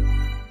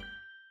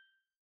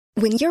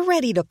 When you're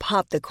ready to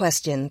pop the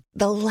question,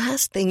 the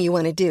last thing you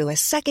want to do is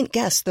second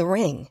guess the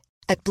ring.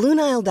 At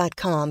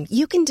BlueNile.com,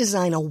 you can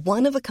design a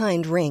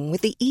one-of-a-kind ring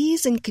with the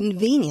ease and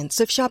convenience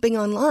of shopping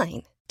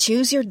online.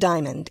 Choose your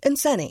diamond and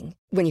setting.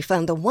 When you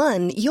find the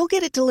one, you'll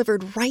get it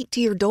delivered right to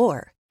your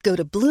door. Go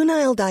to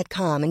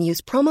BlueNile.com and use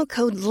promo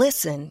code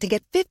LISTEN to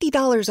get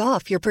 $50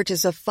 off your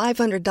purchase of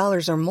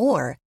 $500 or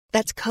more.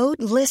 That's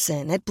code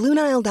LISTEN at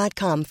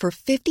BlueNile.com for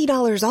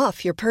 $50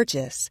 off your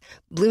purchase.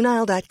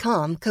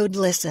 BlueNile.com, code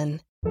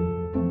LISTEN.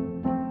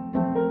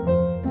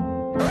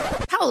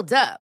 Hold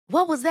up.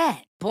 What was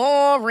that?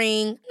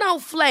 Boring. No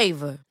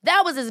flavor.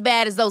 That was as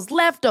bad as those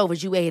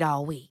leftovers you ate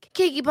all week.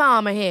 Keke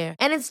Palmer here,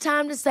 and it's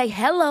time to say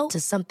hello to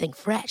something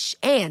fresh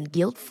and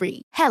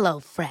guilt-free. Hello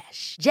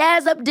Fresh.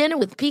 Jazz up dinner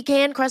with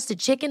pecan-crusted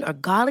chicken or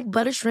garlic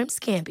butter shrimp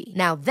scampi.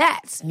 Now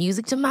that's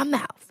music to my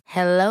mouth.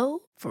 Hello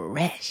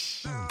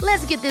Fresh.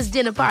 Let's get this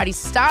dinner party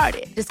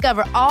started.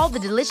 Discover all the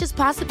delicious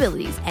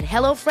possibilities at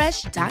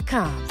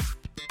HelloFresh.com.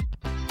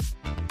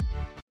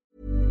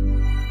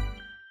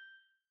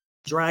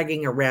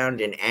 Dragging around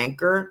an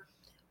anchor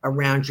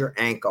around your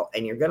ankle,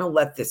 and you're going to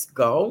let this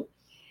go.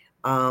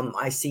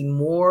 I see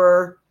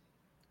more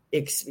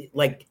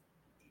like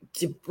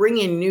to bring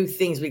in new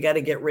things. We got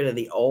to get rid of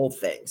the old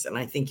things. And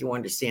I think you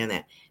understand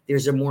that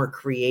there's a more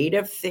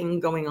creative thing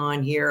going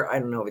on here. I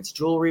don't know if it's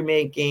jewelry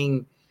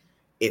making,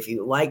 if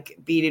you like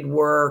beaded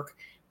work,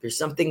 there's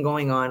something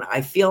going on.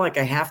 I feel like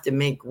I have to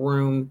make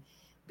room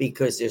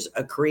because there's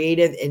a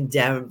creative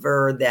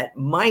endeavor that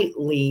might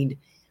lead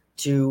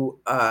to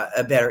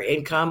a better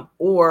income,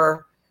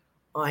 or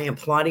I am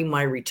plotting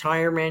my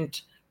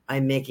retirement.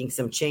 I'm making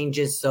some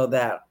changes so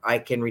that I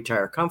can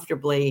retire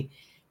comfortably.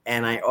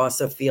 And I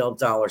also feel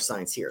dollar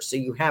signs here. So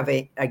you have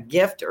a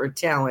gift or a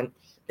talent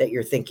that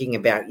you're thinking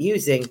about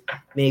using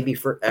maybe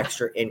for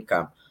extra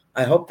income.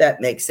 I hope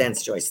that makes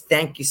sense, Joyce.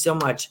 Thank you so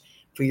much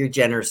for your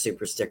generous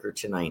super sticker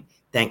tonight.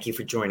 Thank you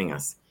for joining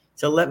us.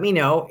 So let me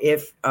know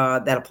if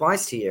that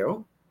applies to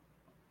you.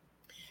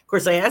 Of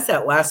course, I asked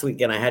that last week,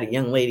 and I had a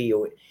young lady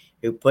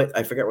who put,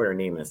 I forget what her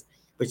name is,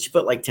 but she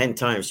put like 10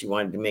 times she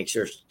wanted to make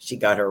sure she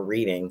got her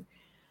reading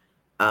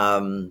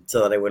so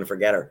that I wouldn't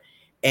forget her.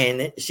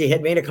 And she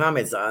had made a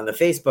comment on the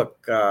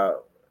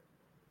Facebook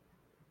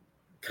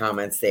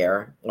comments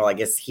there. Well, I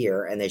guess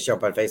here, and they show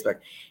up on Facebook.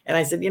 And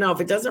I said,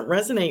 if it doesn't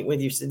resonate with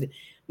you, she said,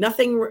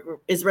 nothing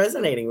is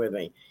resonating with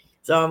me.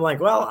 So I'm like,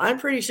 well, I'm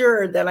pretty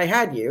sure that I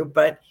had you,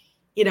 but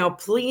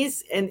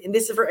please, and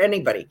this is for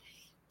anybody,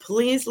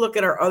 please look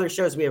at our other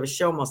shows. We have a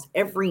show almost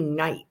every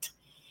night.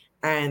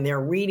 And there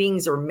are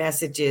readings or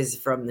messages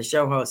from the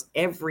show host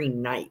every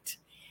night.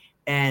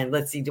 And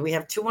let's see, do we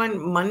have 2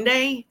 on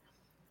Monday?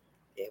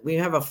 We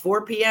have a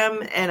 4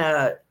 p.m.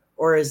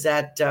 or is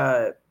that,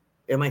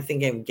 am I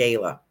thinking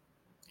gala?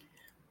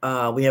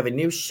 We have a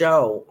new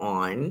show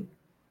on,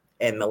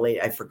 and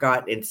I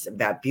forgot, it's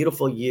about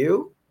Beautiful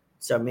You.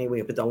 So maybe we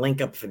can put the link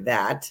up for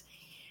that.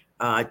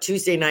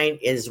 Tuesday night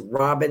is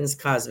Robin's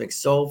Cosmic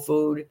Soul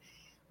Food.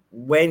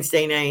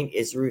 Wednesday night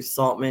is Ruth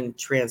Saltman,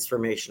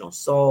 Transformational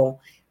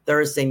Soul.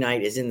 Thursday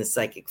night is In the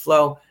Psychic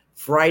Flow.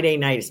 Friday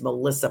night is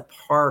Melissa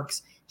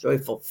Parks,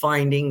 Joyful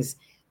Findings,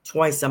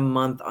 twice a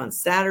month on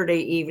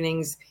Saturday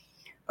evenings.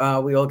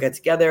 We all get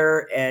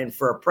together, and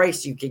for a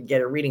price, you can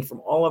get a reading from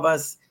all of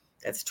us.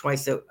 That's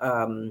twice a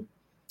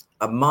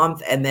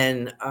month. And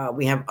then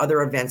we have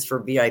other events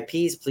for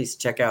VIPs. Please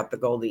check out the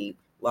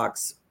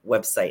Goldilocks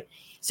website.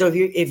 So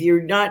if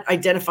you're not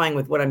identifying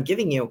with what I'm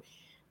giving you,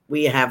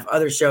 we have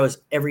other shows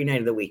every night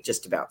of the week,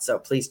 just about. So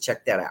please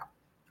check that out.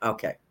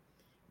 Okay,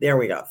 there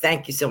we go.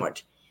 Thank you so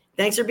much.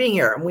 Thanks for being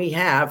here. And we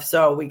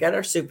got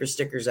our super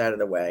stickers out of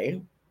the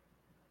way.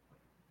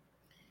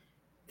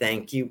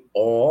 Thank you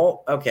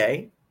all.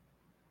 Okay.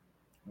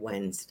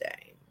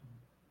 Wednesday.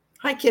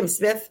 Hi, Kim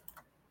Smith.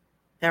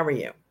 How are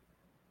you?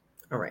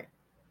 All right.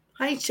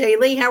 Hi,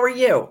 Shaylee. How are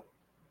you?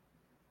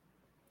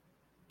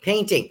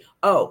 Painting.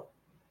 Oh,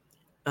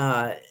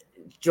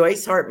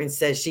 Joyce Hartman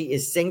says she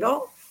is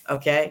single.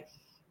 Okay.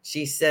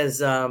 She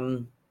says,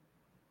 wow,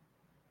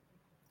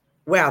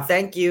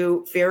 thank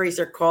you. Fairies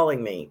are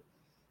calling me.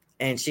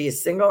 And she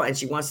is single and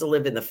she wants to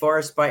live in the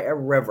forest by a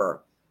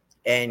river.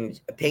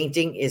 And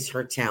painting is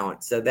her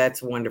talent. So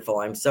that's wonderful.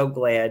 I'm so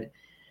glad.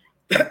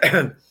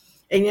 And,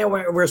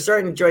 we're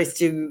starting, Joyce,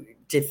 to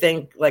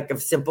think like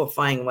of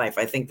simplifying life.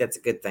 I think that's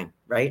a good thing,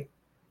 right?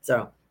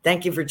 So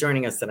thank you for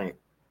joining us tonight.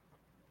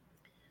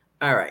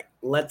 All right,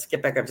 let's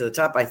get back up to the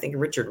top. I think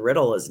Richard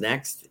Riddle is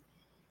next.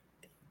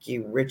 Thank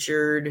you,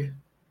 Richard.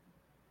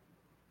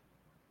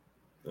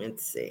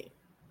 Let's see.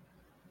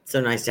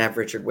 So nice to have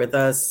Richard with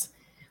us.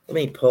 Let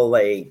me pull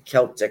a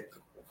Celtic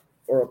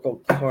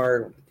Oracle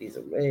card. Put these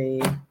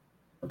away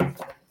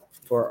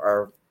for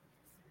our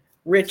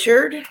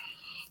Richard.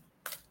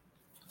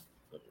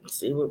 Let's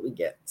see what we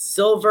get.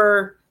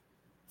 Silver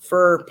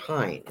Fir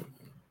Pine.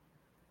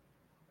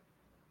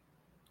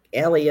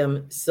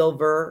 Allium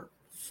Silver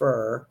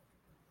Fir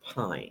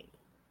Pine.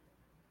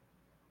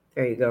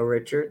 There you go,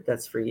 Richard.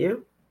 That's for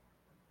you.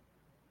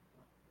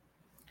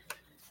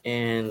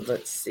 And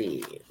let's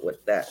see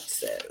what that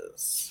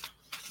says.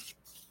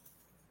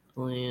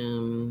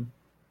 Allium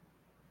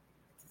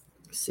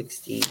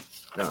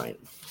 69.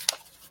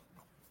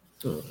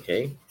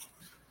 Okay.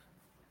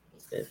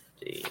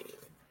 50.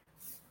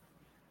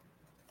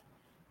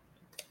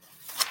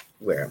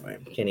 Where am I?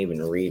 Can't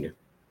even read.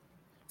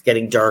 It's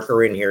getting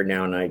darker in here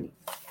now, and I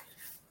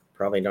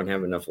probably don't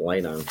have enough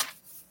light on.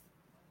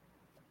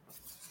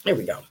 There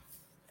we go.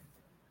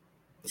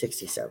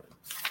 67.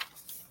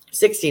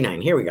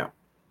 69. Here we go.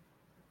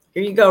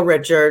 Here you go,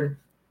 Richard.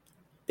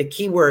 The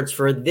keywords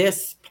for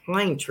this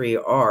pine tree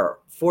are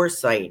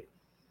foresight,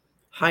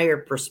 higher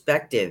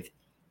perspective,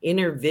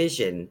 inner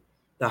vision,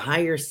 the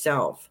higher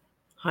self,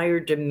 higher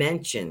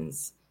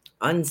dimensions,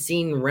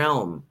 unseen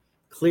realm,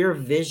 clear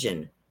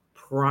vision,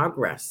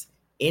 progress,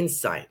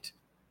 insight.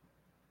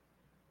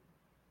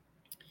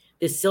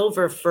 The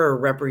silver fir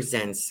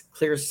represents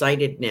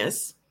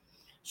clear-sightedness.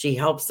 She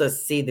helps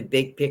us see the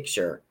big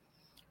picture.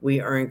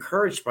 We are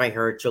encouraged by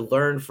her to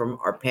learn from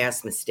our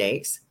past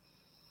mistakes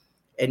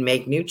and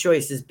make new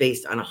choices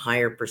based on a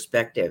higher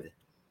perspective.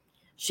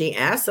 She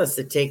asks us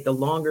to take the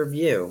longer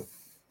view.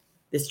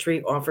 This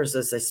tree offers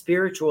us a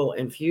spiritual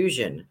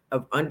infusion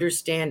of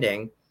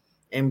understanding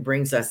and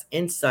brings us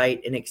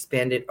insight and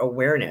expanded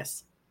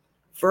awareness.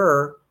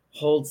 Fir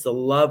holds the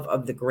love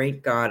of the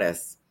great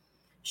goddess.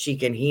 She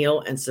can heal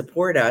and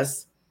support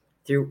us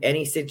through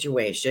any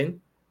situation.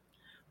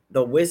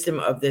 The wisdom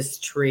of this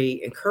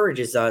tree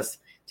encourages us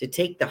to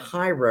take the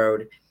high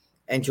road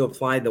and to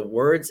apply the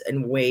words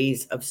and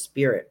ways of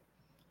spirit.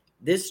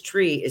 This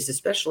tree is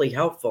especially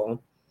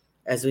helpful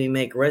as we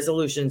make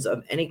resolutions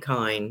of any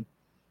kind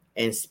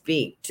and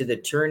speak to the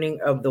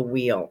turning of the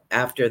wheel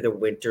after the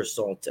winter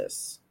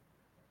solstice.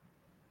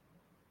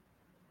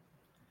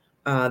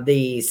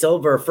 The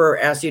silver fir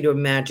asks you to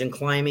imagine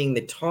climbing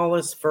the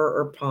tallest fir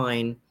or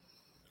pine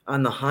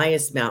on the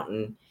highest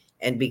mountain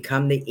and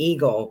become the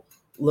eagle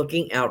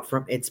looking out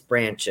from its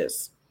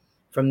branches.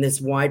 From this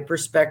wide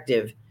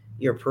perspective,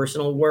 your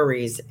personal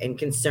worries and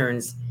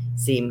concerns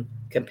seem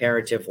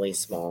comparatively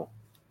small.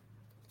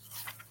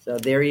 So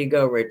there you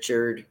go,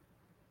 Richard.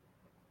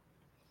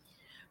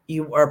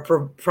 You are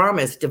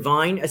promised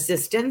divine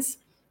assistance.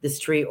 This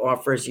tree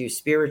offers you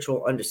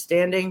spiritual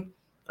understanding,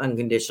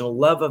 unconditional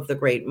love of the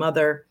Great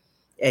Mother,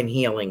 and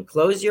healing.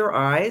 Close your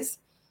eyes,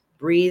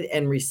 breathe,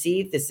 and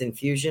receive this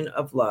infusion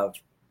of love.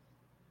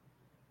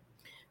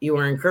 You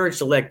are encouraged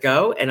to let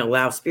go and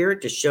allow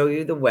Spirit to show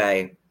you the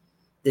way.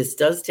 This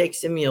does take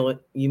some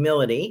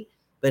humility,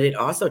 but it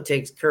also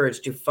takes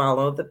courage to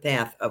follow the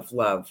path of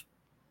love.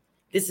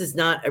 This is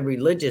not a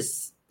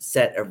religious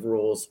set of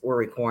rules or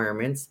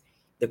requirements.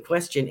 The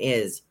question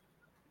is,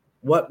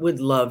 what would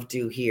love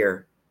do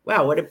here?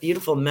 Wow, what a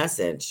beautiful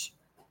message.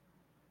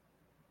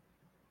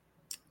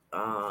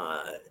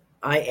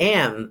 I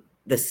am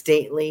the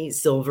stately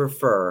silver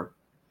fir.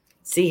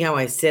 See how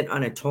I sit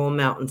on a tall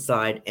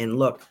mountainside and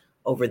look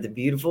over the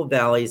beautiful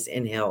valleys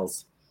and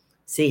hills.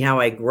 See how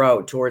I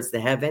grow towards the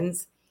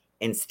heavens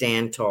and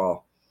stand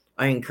tall.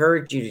 I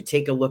encourage you to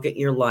take a look at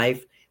your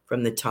life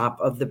from the top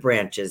of the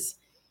branches.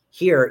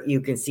 Here you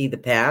can see the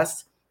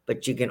past,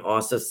 but you can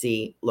also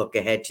look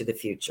ahead to the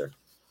future.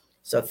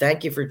 So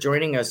thank you for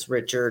joining us,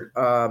 Richard.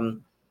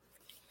 So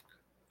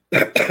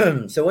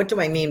what do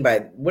I mean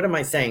by, what am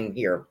I saying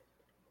here?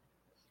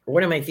 Or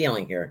what am I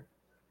feeling here?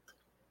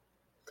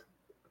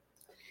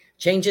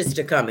 Changes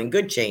to come, and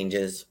good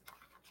changes.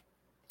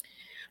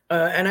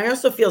 And I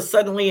also feel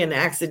suddenly and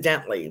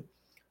accidentally,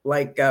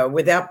 like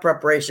without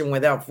preparation,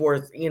 without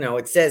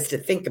it says to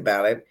think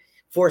about it,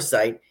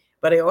 foresight.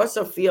 But I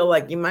also feel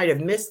like you might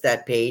have missed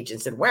that page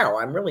and said, wow,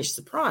 I'm really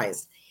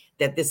surprised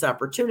that this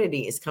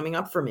opportunity is coming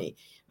up for me.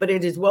 But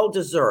it is well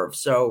deserved.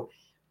 So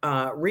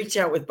reach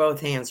out with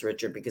both hands,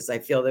 Richard, because I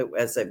feel that,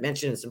 as I've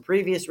mentioned in some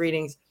previous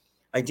readings,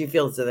 I do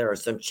feel that there are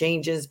some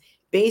changes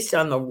based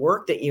on the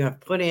work that you have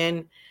put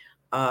in,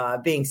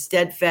 being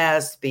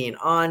steadfast, being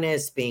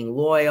honest, being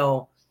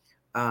loyal.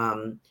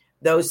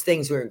 Those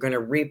things are going to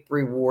reap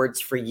rewards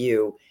for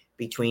you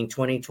between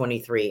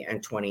 2023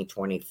 and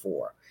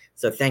 2024.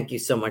 So thank you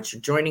so much for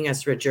joining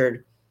us,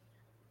 Richard.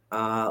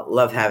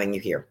 Love having you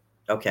here.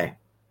 Okay.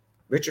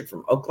 Richard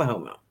from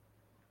Oklahoma.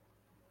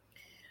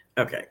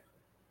 Okay.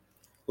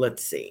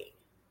 Let's see.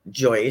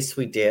 Joyce,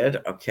 we did.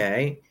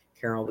 Okay.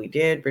 Carol, we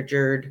did.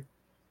 Richard.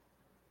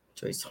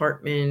 Joyce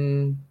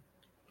Hartman.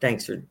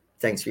 Thanks for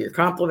your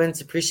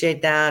compliments.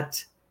 Appreciate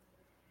that.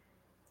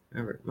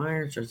 Robert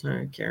Myers.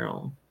 Sorry,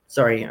 Carol.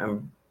 Sorry, I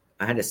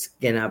had to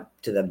skin up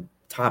to the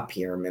top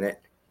here a minute.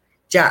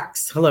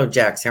 Jax. Hello,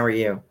 Jax. How are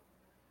you?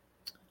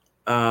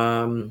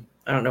 I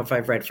don't know if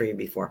I've read for you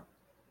before.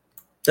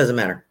 Doesn't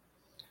matter.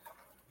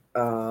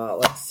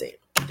 Let's see.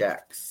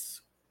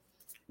 Jax.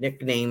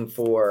 Nickname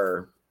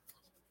for...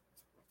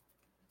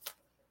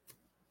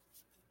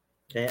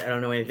 Okay, I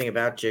don't know anything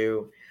about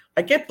you.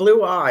 I get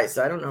blue eyes.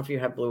 I don't know if you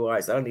have blue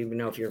eyes. I don't even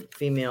know if you're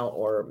female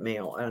or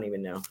male. I don't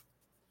even know.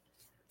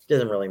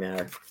 Doesn't really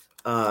matter.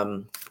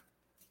 You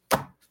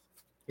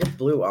have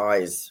blue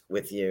eyes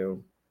with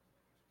you.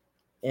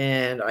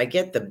 And I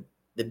get the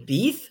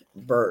Beith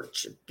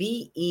Birch.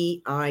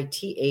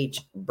 Beith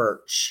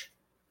Birch.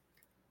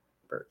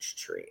 Birch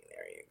tree.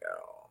 There you go.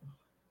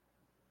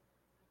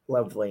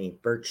 Lovely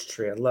birch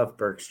tree. I love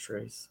birch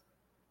trees.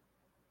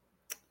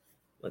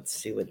 Let's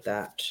see what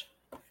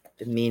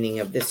the meaning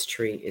of this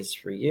tree is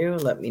for you.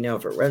 Let me know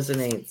if it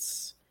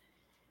resonates.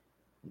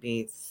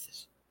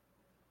 Beith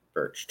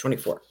Birch.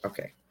 24.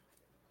 Okay.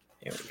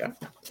 There we go.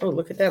 Oh,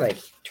 look at that. I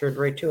turned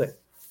right to it.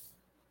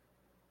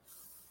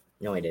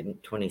 No, I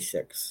didn't.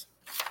 26.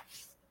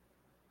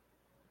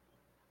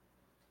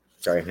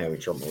 Sorry, I'm having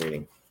trouble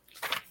reading.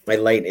 My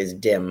light is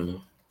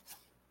dim.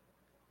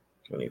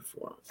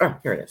 24. Oh,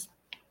 here it is.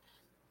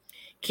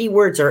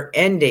 Keywords are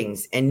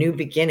endings and new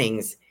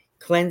beginnings,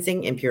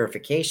 cleansing and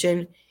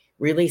purification,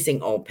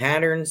 releasing old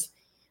patterns,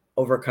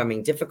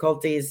 overcoming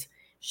difficulties,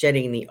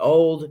 shedding the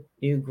old,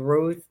 new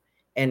growth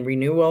and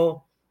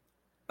renewal,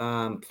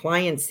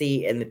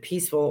 pliancy and the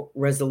peaceful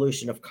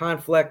resolution of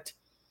conflict,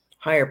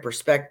 higher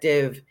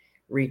perspective,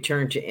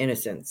 return to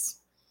innocence.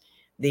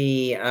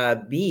 The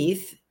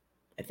Beith,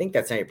 I think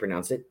that's how you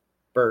pronounce it,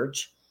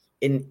 Birch,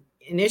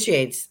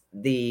 initiates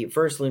the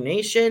first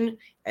lunation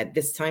at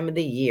this time of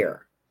the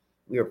year.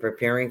 We are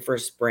preparing for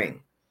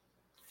spring.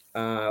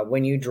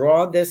 When you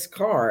draw this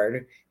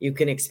card, you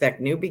can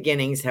expect new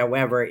beginnings.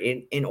 However,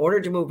 in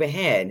order to move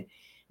ahead,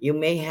 you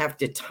may have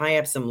to tie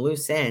up some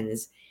loose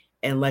ends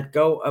and let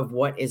go of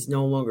what is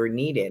no longer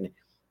needed.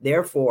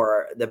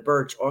 Therefore, the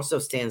birch also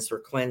stands for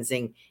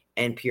cleansing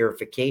and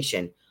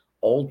purification.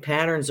 Old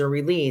patterns are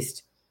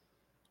released,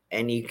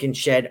 and you can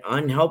shed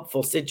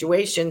unhelpful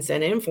situations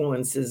and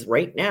influences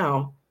right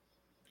now.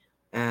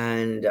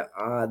 And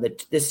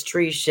this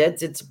tree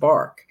sheds its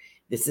bark.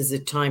 This is a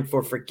time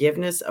for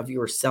forgiveness of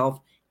yourself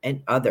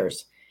and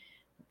others.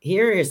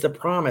 Here is the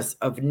promise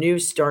of new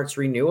starts,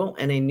 renewal,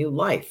 and a new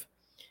life.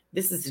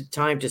 This is a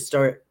time to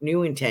start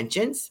new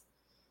intentions,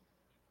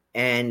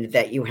 and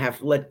that you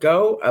have let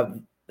go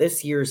of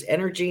this year's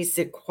energy.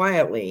 Sit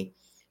quietly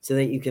so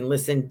that you can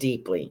listen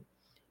deeply.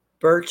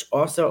 Birch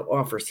also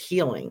offers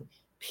healing,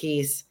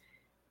 peace,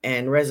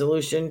 and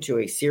resolution to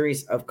a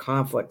series of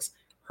conflicts.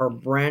 Her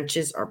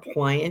branches are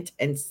pliant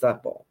and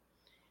supple.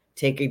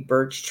 Take a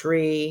birch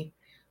tree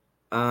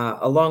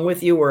along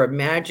with you, or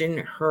imagine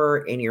her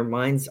in your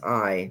mind's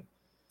eye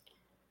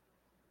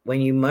when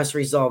you must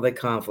resolve a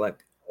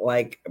conflict,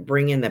 like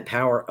bring in the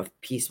power of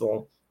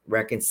peaceful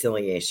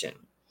reconciliation.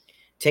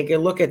 Take a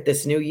look at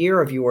this new year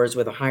of yours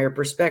with a higher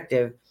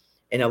perspective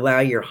and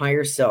allow your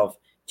higher self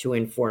to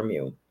inform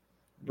you.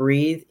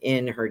 Breathe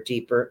in her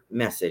deeper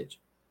message.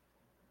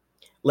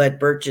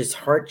 Let Birch's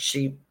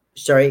heart-shaped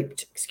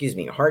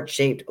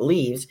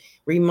leaves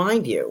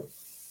remind you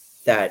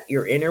that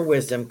your inner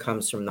wisdom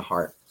comes from the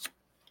heart.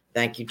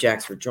 Thank you,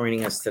 Jax, for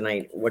joining us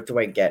tonight. What do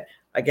I get?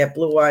 I get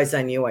blue eyes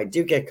on you. I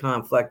do get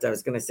conflict. I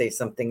was going to say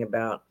something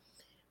about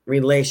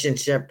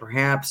relationship,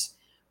 perhaps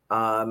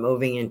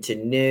moving into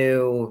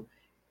new,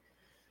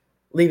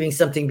 leaving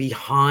something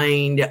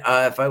behind.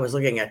 If I was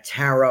looking at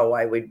tarot,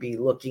 I would be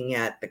looking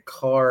at the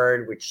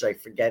card, which I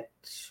forget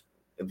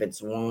if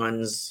it's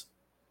wands.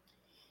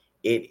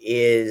 It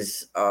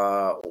is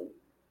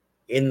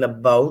in the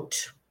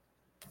boat.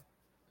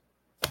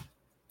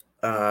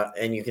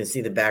 And you can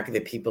see the back of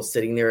the people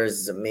sitting there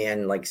as a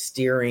man like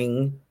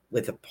steering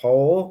with a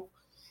pole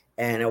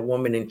and a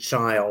woman and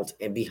child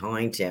and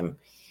behind him.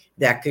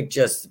 That could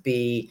just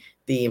be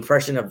the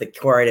impression of the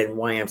card. And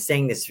why I'm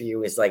saying this for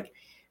you is like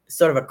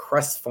sort of a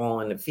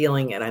crestfallen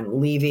feeling, and I'm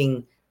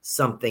leaving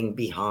something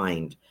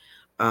behind.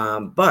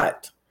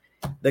 But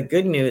the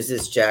good news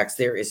is, Jax,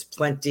 there is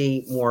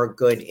plenty more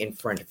good in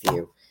front of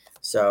you.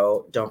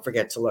 So don't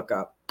forget to look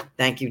up.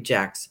 Thank you,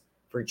 Jax,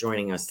 for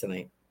joining us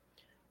tonight.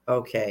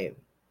 Okay.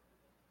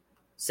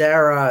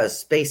 Sarah,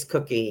 Space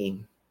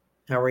Cookie,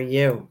 how are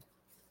you?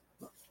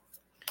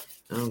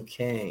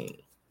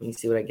 Okay. Let me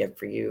see what I get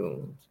for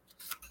you.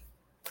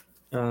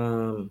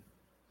 I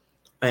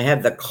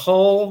have the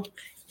Cull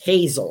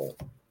Hazel.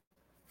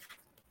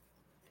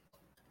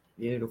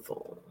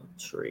 Beautiful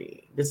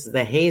tree. This is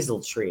the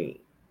hazel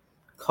tree.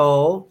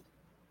 Cull,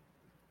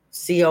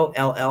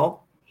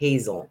 Coll,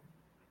 hazel.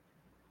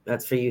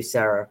 That's for you,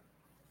 Sarah.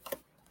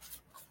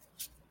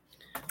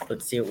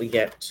 Let's see what we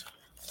get.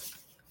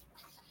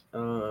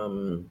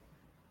 48.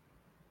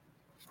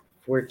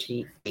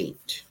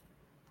 Is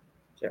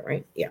that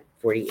right? Yeah,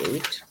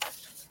 48.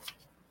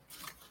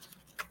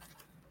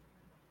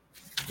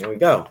 Here we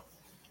go.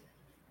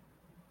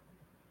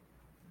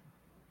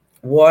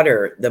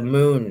 Water, the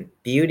moon,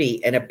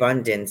 beauty and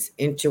abundance,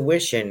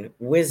 intuition,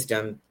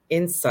 wisdom,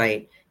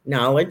 insight,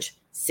 knowledge,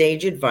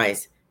 sage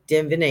advice,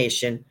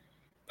 divination,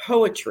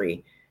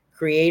 poetry,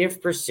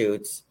 creative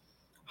pursuits,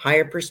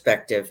 higher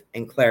perspective,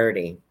 and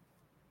clarity.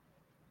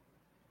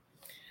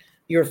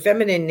 Your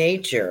feminine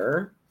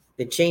nature,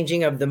 the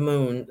changing of the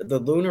moon, the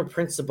lunar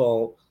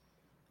principle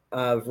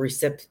of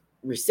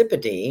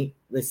reciprocity,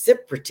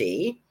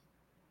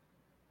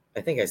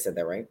 I think I said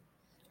that right,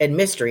 and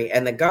mystery,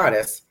 and the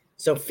goddess,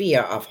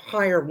 Sophia, of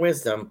higher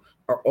wisdom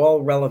are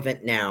all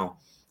relevant now.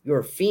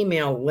 Your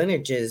female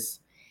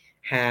lineages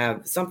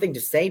have something to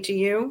say to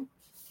you,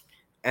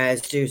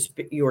 as do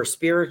your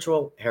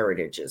spiritual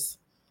heritages.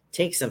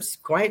 Take some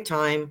quiet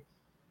time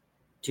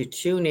to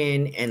tune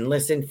in and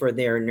listen for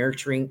their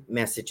nurturing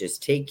messages.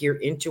 Take your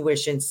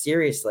intuition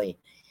seriously.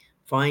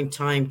 Find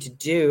time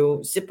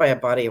to sit by a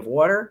body of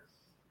water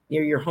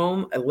near your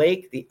home, a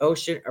lake, the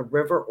ocean, a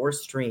river, or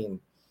stream.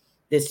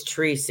 This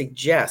tree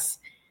suggests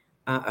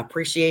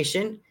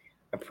appreciative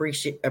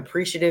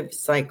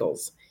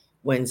cycles.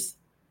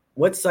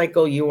 What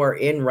cycle you are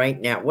in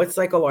right now? What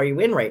cycle are you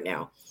in right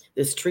now?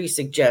 This tree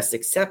suggests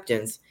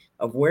acceptance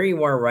of where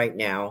you are right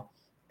now,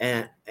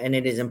 and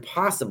it is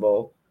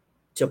impossible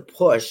to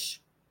push,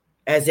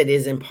 as it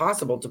is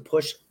impossible to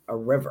push a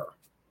river.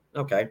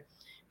 Okay.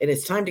 It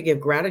is time to give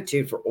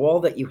gratitude for all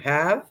that you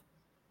have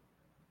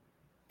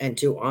and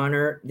to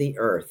honor the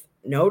earth.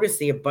 Notice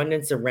the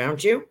abundance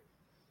around you.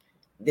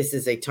 This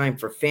is a time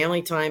for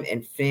family time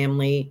and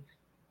family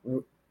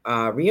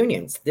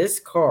reunions. This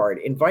card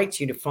invites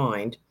you to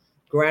find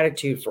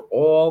gratitude for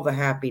all the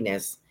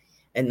happiness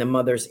and the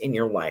mothers in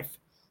your life.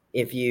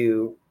 If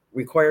you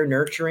require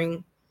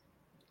nurturing,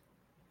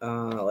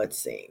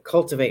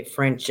 cultivate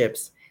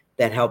friendships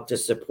that help to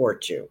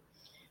support you.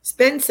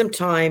 Spend some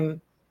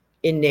time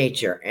in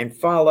nature and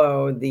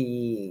follow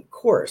the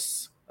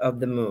course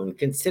of the moon.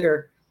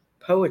 Consider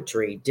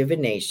poetry,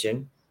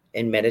 divination,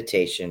 and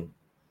meditation.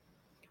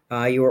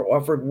 You are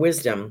offered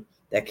wisdom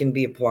that can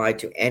be applied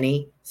to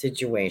any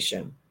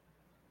situation.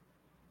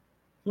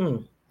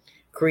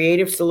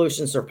 Creative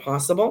solutions are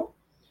possible.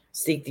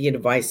 Seek the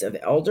advice of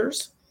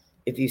elders.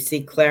 If you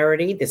seek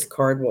clarity, this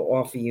card will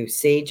offer you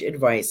sage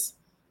advice.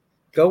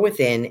 Go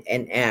within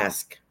and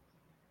ask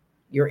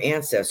your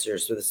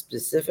ancestors for the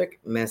specific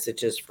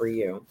messages for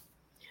you.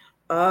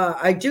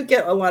 I do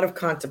get a lot of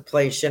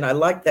contemplation. I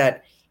like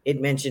that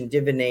it mentioned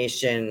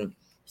divination,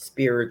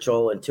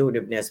 spiritual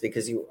intuitiveness,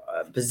 because you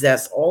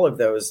possess all of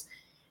those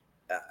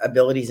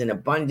abilities in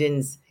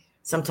abundance.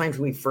 Sometimes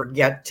we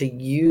forget to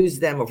use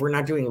them if we're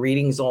not doing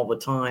readings all the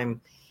time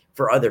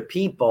for other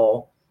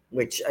people,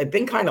 which I've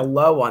been kind of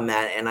low on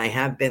that, and I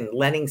have been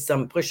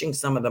pushing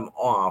some of them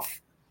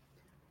off.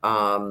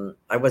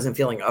 I wasn't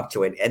feeling up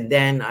to it, and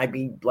then I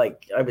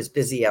was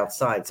busy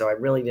outside, so I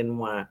really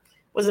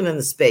wasn't in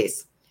the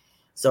space.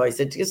 So I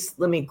said, just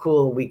let me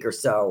cool a week or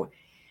so.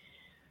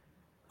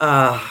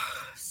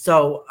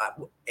 So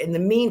in the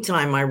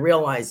meantime, I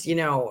realized,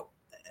 the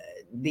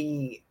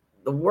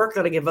work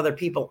that I give other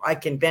people, I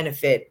can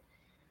benefit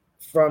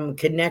from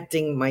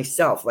connecting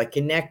myself, like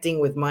connecting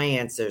with my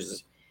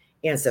ancestors,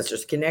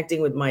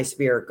 connecting with my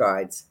spirit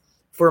guides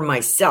for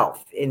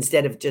myself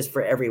instead of just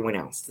for everyone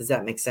else. Does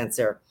that make sense,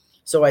 Sarah?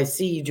 So I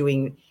see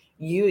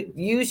you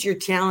use your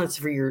talents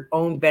for your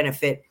own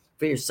benefit,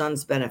 for your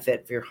son's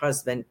benefit, for your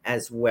husband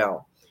as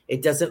well.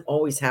 It doesn't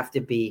always have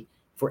to be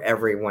for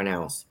everyone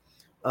else.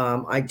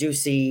 I do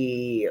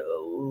see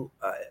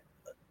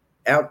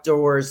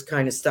outdoors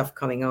kind of stuff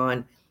coming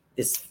on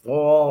this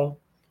fall,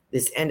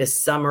 this end of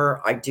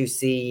summer. I do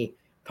see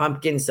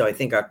pumpkins. So I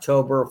think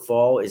October,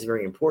 fall is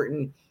very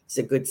important. It's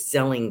a good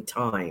selling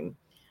time.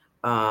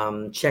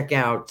 Check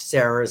out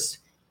Sarah's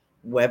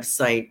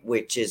website,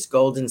 which is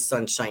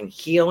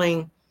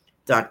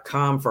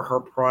goldensunshinehealing.com, for her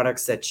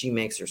products that she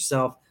makes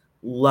herself.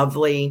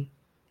 lovely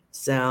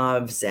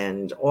salves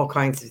and all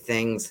kinds of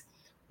things,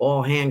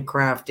 all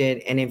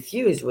handcrafted and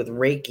infused with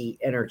Reiki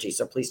energy.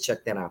 So please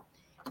check that out.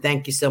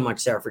 Thank you so much,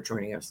 Sarah, for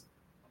joining us.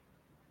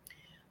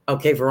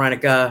 Okay,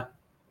 Veronica.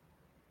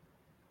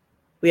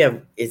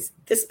 Is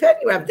this pen?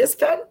 You have this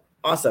pen?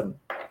 Awesome.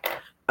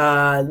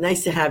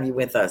 Nice to have you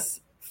with us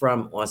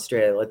from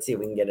Australia. Let's see if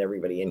we can get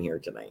everybody in here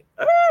tonight.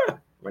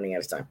 Running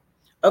out of time.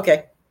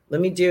 Okay,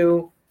 let me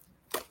do.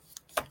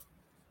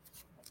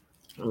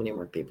 How many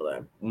more people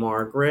have?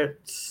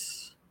 Margaret.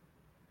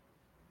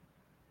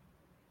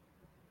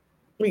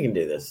 We can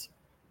do this.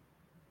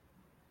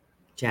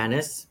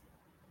 Janice.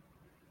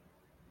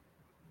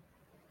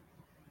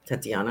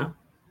 Tatiana.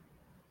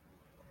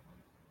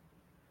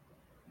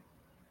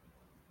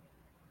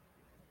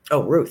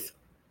 Oh, Ruth.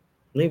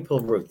 Let me pull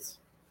Ruth's.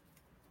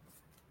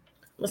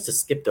 Must have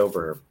skipped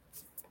over her.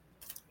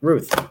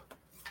 Ruth.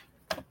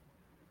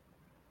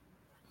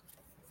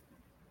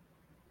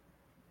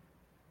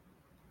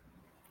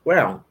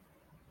 Well,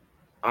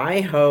 I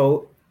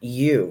hope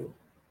you,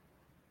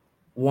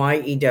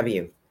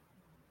 YEW,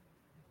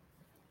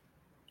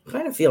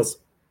 kind of feels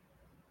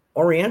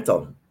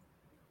Oriental,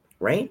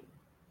 right?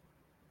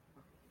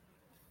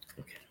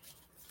 Okay.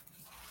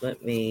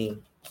 Let me.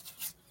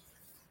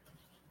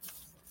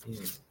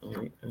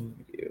 I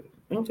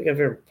don't think I've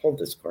ever pulled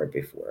this card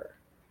before.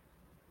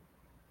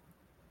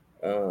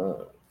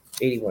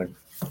 81.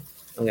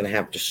 I'm going to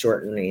have to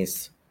shorten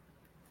these.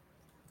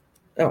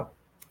 Oh.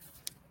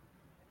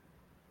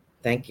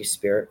 Thank you,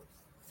 Spirit.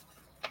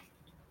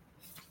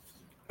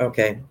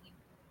 Okay.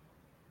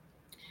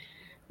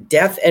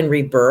 Death and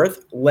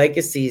rebirth,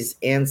 legacies,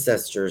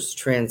 ancestors,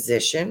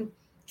 transition,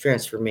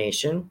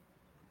 transformation,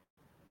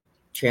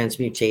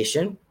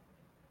 transmutation,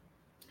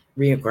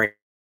 reincarnation,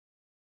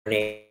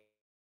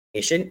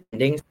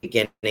 endings,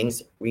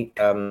 beginnings. Did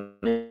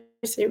I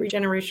say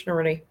regeneration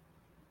already?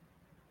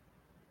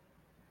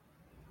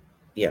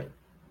 Yeah.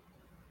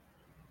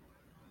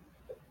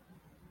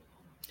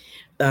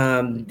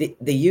 The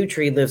yew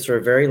tree lives for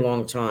a very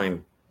long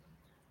time,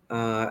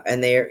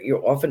 and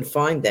you often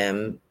find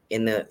them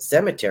in the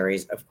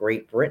cemeteries of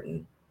Great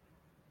Britain.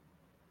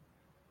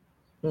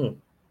 They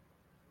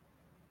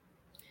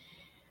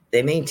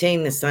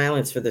maintain the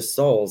silence for the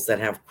souls that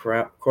have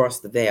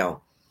crossed the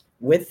veil.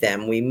 With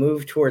them, we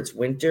move towards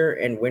winter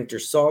and winter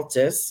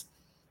solstice,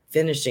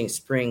 finishing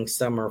spring,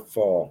 summer,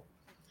 fall.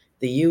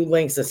 The yew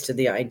links us to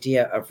the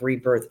idea of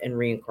rebirth and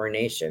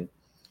reincarnation.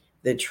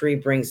 The tree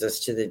brings us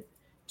to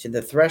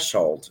the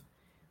threshold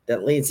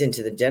that leads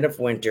into the dead of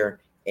winter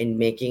and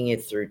making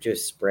it through to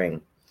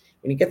spring.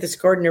 When you get this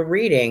card in a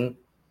reading,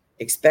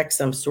 expect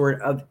some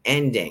sort of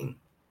ending.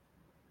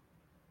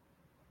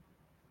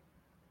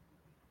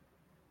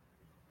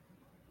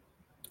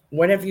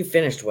 What have you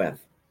finished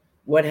with?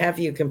 What have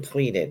you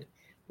completed?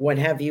 What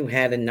have you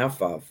had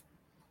enough of?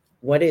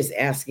 What is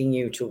asking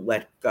you to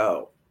let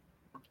go?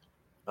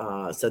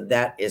 So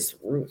that is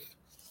Ruth.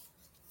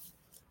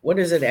 What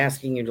is it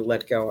asking you to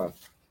let go of?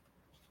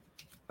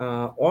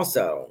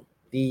 Also,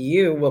 the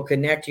yew will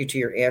connect you to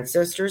your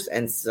ancestors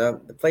and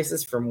the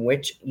places from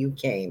which you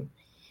came.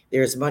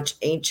 There's much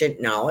ancient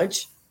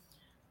knowledge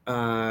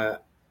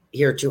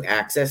here to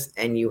access,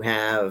 and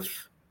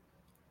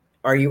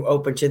are you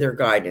open to their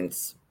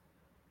guidance?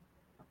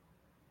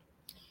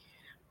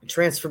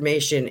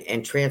 Transformation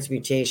and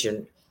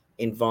transmutation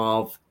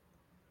involve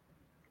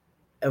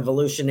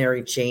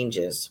evolutionary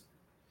changes.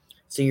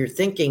 So your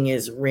thinking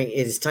is it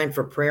is time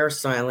for prayer,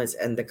 silence,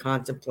 and the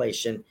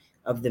contemplation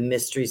of the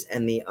mysteries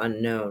and the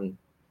unknown.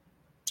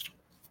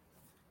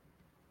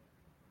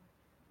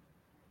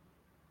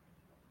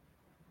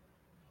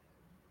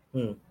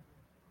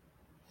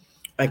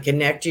 I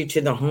connect you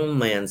to the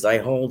homelands. I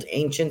hold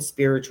ancient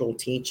spiritual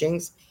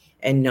teachings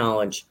and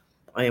knowledge.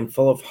 I am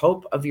full of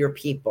hope of your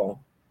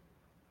people.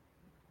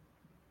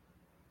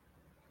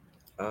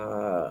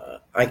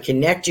 I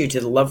connect you to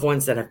the loved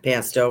ones that have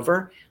passed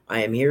over.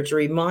 I am here to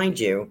remind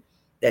you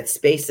that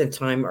space and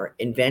time are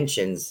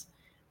inventions,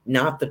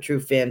 not the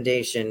true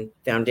foundation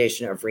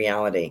of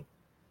reality.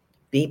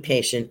 Be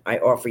patient. I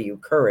offer you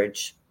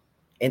courage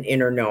and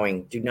inner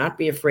knowing. Do not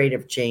be afraid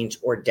of change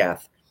or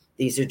death.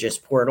 These are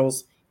just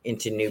portals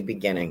into new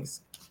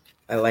beginnings.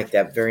 I like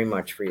that very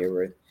much for you,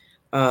 Ruth.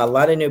 A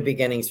lot of new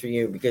beginnings for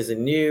you because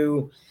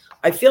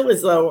I feel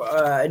as though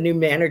a new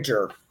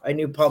manager, a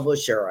new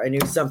publisher, a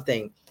new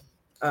something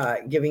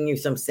giving you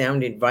some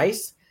sound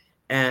advice.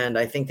 And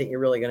I think that you're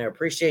really going to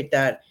appreciate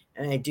that.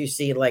 And I do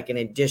see like an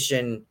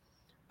addition.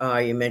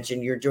 You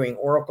mentioned you're doing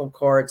Oracle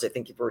cards. I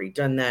think you've already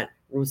done that.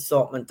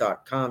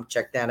 RuthSaltman.com.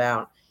 Check that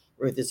out.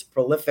 Ruth is a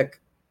prolific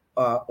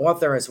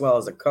author as well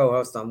as a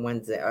co-host on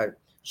Wednesday,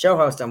 show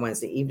host on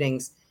Wednesday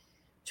evenings,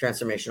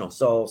 Transformational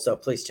Soul. So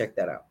please check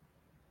that out.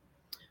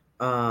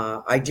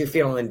 I do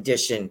feel in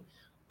addition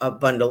a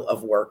bundle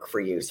of work for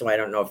you. So I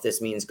don't know if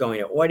this means going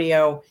to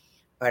audio.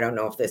 I don't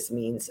know if this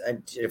means a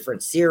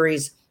different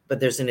series, but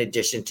there's an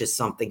addition to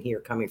something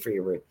here coming for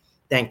you, Ruth.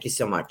 Thank you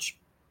so much.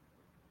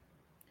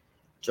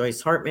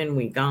 Joyce Hartman,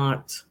 we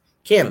got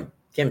Kim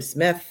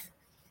Smith.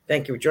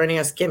 Thank you for joining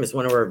us. Kim is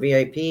one of our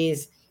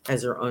VIPs,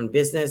 has her own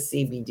business,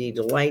 CBD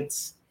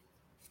Delights.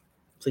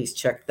 Please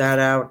check that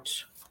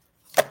out.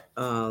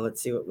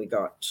 Let's see what we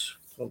got.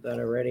 Pulled that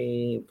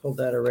already.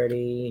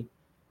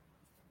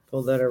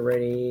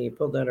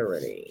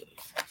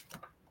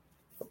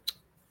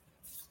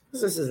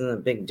 This isn't a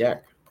big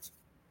deck.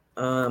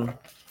 Vine.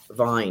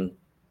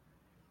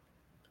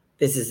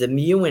 This is a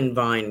Muin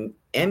Vine,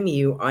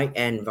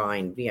 Muin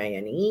Vine,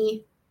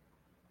 Vine.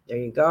 There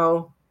you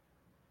go.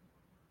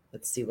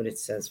 Let's see what it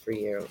says for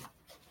you.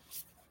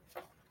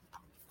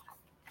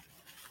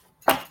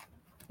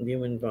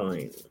 Muin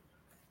Vine.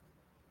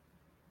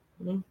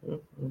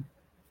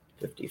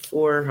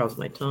 54. How's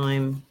my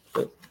time?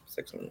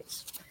 6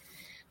 minutes.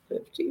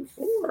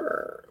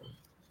 54.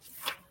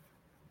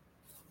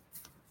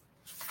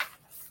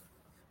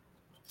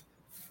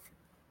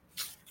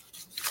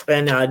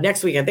 And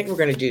next week, I think we're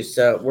going to do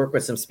work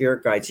with some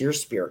spirit guides, your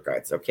spirit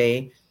guides,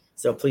 okay?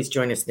 So please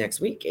join us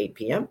next week, 8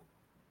 p.m.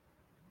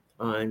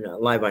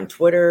 Live on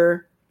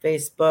Twitter,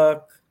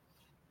 Facebook.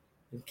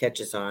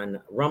 Catch us on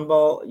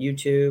Rumble,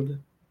 YouTube.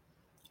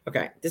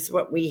 Okay, this is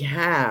what we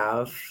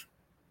have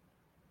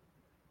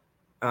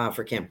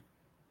for Kim.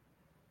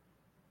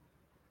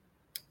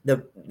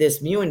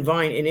 This Muin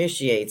Vine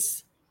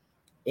initiates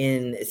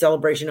in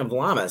celebration of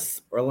Lammas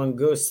or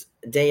Langus,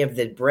 Day of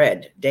the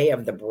Bread,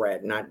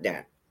 not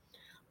that.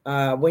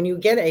 When you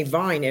get a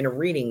vine in a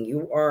reading,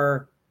 you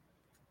are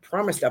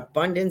promised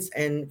abundance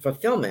and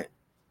fulfillment.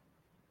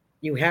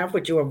 You have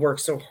what you have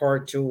worked so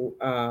hard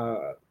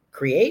to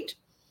create.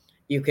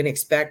 You can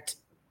expect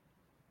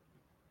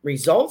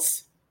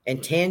results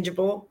and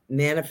tangible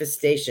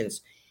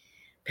manifestations.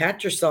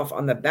 Pat yourself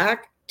on the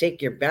back,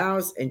 take your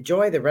bows,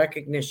 enjoy the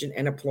recognition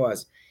and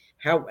applause.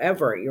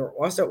 However, you're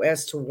also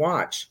asked to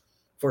watch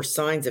for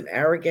signs of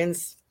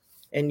arrogance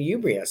and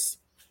hubris.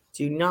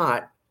 Do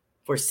not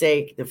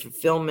forsake the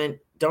fulfillment.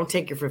 Don't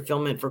take your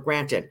fulfillment for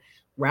granted.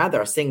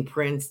 Rather, sing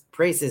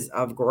praises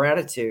of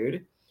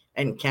gratitude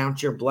and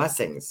count your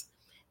blessings.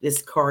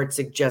 This card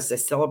suggests a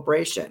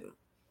celebration.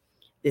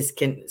 This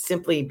can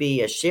simply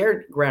be a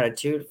shared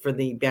gratitude for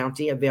the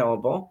bounty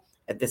available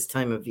at this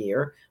time of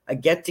year, a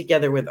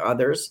get-together with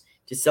others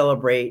to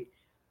celebrate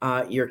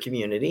your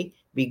community.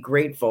 Be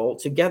grateful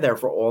together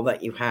for all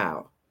that you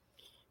have.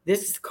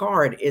 This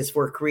card is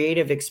for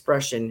creative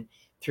expression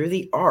through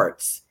the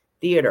arts,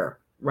 theater,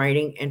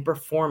 writing, and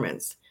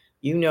performance.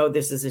 You know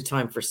this is a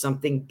time for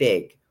something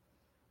big.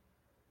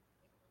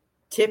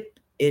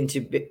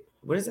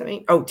 What does that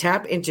mean? Oh,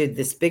 tap into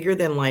this bigger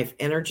than life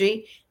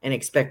energy and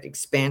expect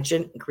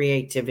expansion,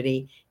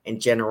 creativity,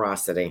 and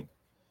generosity.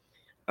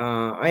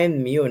 I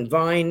am Muin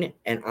Vine,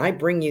 and I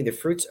bring you the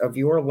fruits of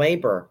your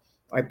labor.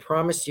 I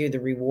promise you the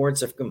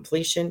rewards of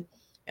completion,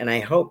 and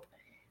I hope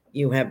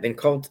you have been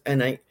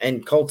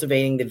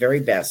cultivating the very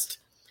best.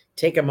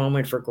 Take a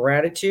moment for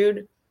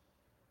gratitude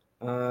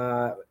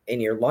in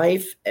your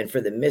life and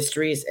for the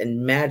mysteries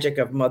and magic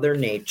of Mother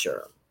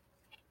Nature.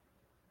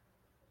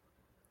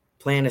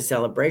 Plan a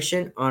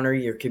celebration, honor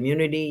your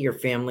community, your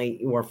family,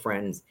 your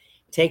friends.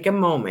 Take a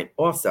moment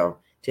also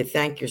to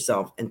thank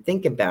yourself and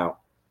think about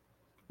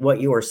what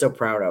you are so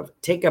proud of.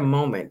 Take a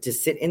moment to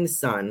sit in the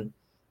sun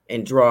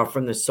and draw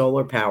from the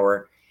solar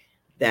power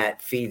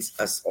that feeds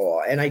us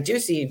all. And I do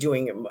see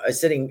you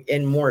sitting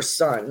in more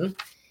sun.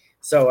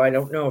 So I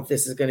don't know if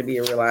this is going to be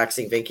a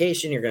relaxing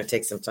vacation. You're going to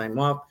take some time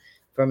off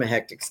from a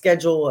hectic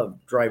schedule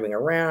of driving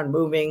around,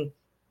 moving.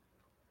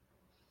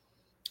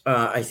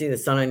 I see the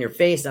sun on your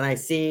face, and I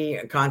see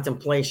a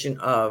contemplation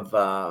of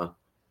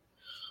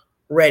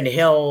Red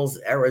Hills,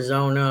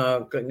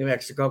 Arizona, New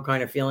Mexico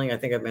kind of feeling. I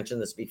think I've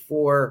mentioned this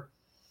before.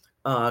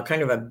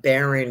 Kind of a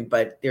barren,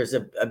 but there's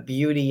a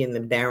beauty in the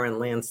barren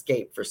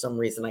landscape. For some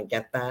reason, I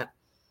get that.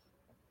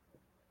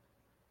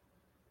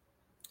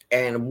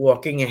 And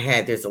walking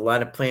ahead, there's a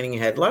lot of planning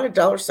ahead. A lot of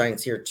dollar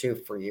signs here, too,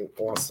 for you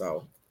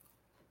also.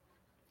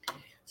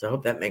 So I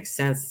hope that makes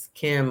sense,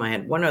 Kim. I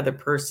had one other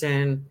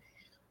person.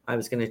 I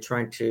was going to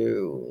try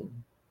to,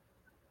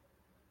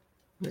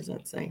 what does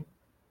that say?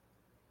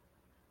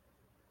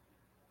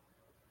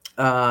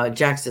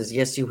 Jack says,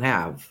 yes, you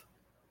have.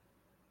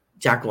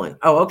 Jacqueline.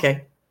 Oh,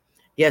 okay.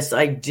 Yes,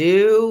 I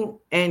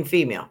do. And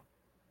female.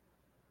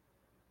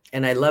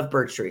 And I love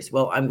birch trees.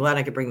 Well, I'm glad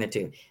I could bring that to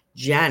you.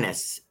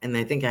 Janice. And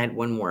I think I had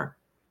one more.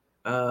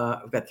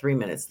 I've got 3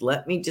 minutes.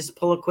 Let me just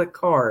pull a quick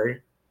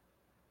card.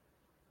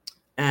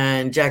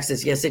 And Jack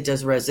says, yes, it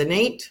does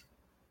resonate.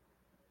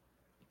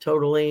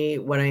 Totally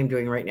what I am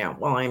doing right now.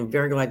 Well, I'm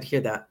very glad to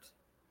hear that.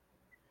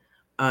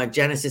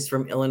 Janice is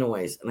from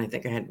Illinois. And I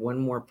think I had one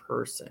more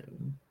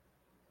person.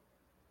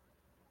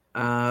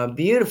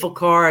 Beautiful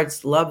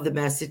cards. Love the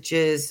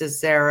messages, says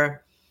Sarah.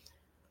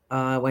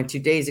 Went 2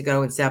 days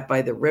ago and sat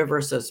by the river.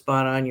 So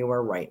spot on. You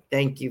are right.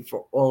 Thank you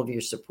for all of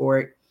your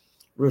support.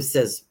 Ruth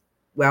says,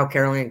 wow,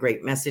 Caroline,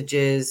 great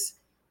messages.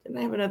 Didn't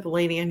I have another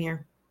lady in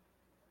here?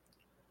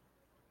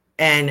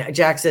 And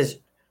Jack says,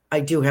 I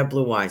do have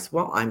blue eyes.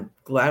 Well, I'm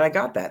glad I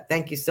got that.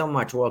 Thank you so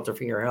much, Walter,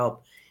 for your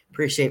help.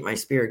 Appreciate my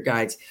spirit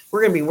guides. We're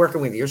going to be working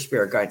with your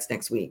spirit guides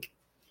next week.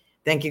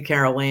 Thank you,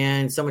 Carol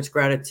Ann. So much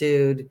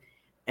gratitude.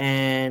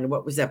 And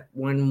what was that?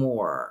 One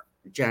more.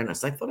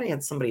 Janice. I thought I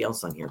had somebody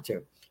else on here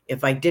too.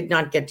 If I did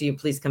not get to you,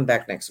 please come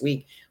back next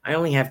week. I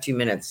only have 2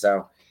 minutes,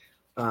 so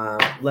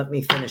let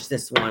me finish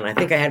this one. I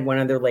think I had one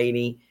other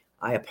lady.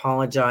 I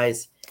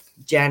apologize.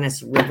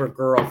 Janice River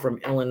Girl from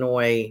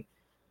Illinois.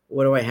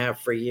 What do I have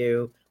for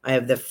you? I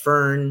have the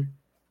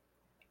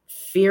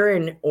Fear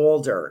and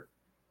Alder.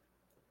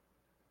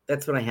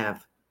 That's what I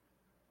have.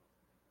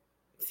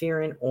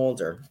 Fear and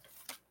Alder.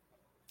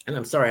 And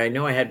I'm sorry, I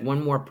know I had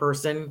one more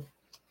person.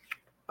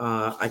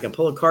 I can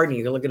pull a card and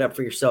you can look it up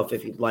for yourself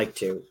if you'd like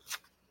to.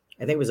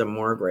 I think it was a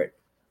Margaret.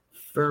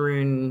 Fear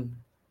and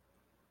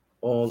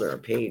Alder,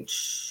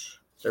 page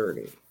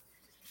 30.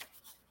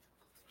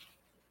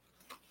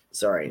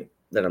 Sorry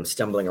that I'm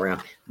stumbling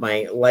around.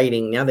 My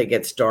lighting, now that it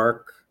gets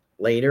dark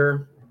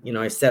later,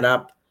 I set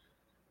up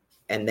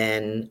and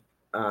then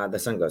the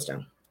sun goes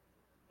down.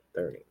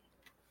 30.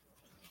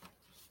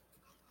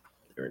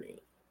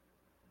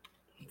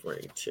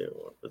 42.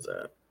 What was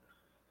that?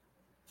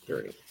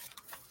 30.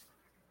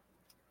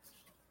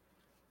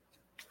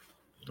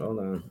 Hold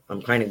on.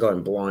 I'm kind of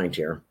going blind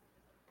here.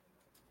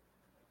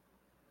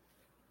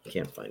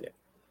 Can't find it.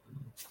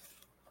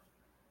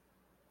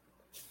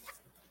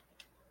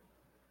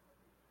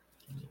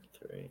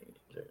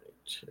 32.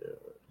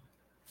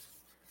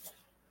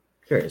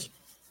 Here it is.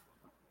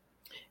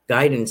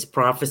 Guidance,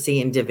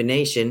 prophecy, and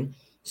divination,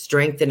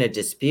 strength in a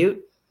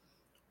dispute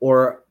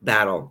or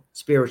battle,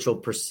 spiritual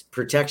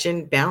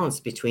protection, balance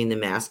between the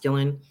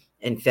masculine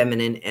and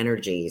feminine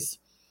energies.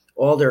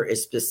 Alder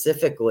is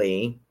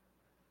specifically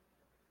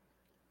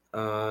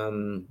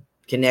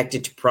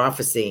connected to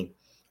prophecy.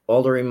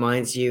 Alder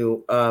reminds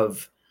you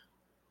of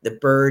the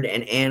bird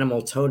and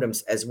animal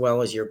totems, as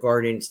well as your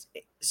guardian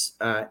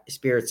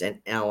spirits and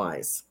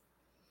allies,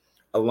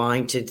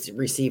 aligned to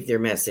receive their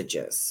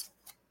messages.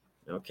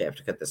 Okay, I have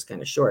to cut this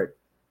kind of short.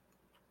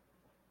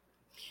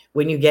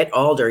 When you get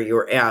Alder,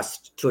 you're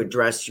asked to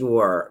address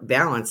your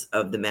balance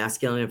of the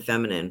masculine and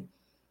feminine.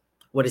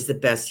 What is the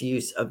best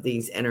use of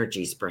these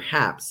energies?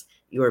 Perhaps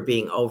you are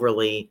being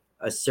overly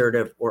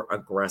assertive or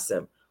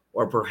aggressive,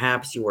 or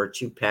perhaps you are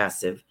too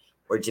passive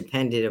or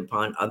dependent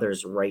upon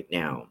others right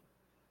now.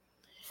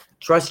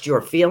 Trust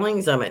your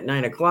feelings. I'm at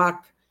 9:00.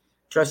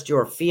 Trust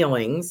your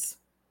feelings,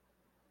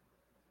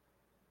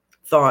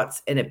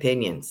 thoughts, and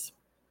opinions.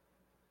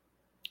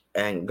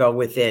 And go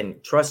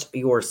within. Trust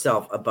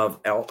yourself above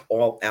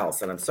all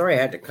else. And I'm sorry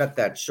I had to cut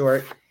that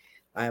short.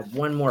 I have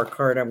one more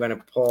card I'm going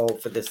to pull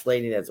for this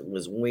lady that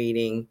was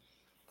waiting.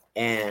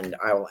 And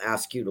I will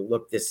ask you to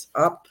look this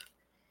up.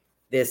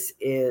 This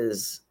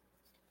is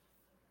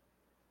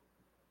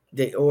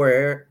the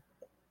Oir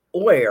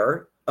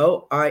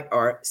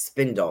O-I-R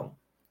spindle.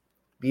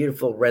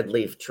 Beautiful red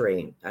leaf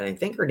tree. And I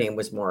think her name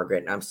was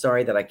Margaret. And I'm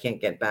sorry that I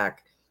can't get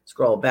back.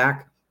 Scroll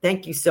back.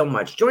 Thank you so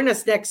much. Join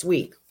us next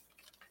week.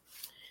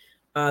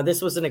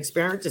 This was an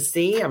experiment to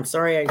see. I'm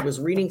sorry I was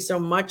reading so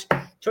much.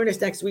 Join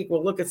us next week.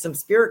 We'll look at some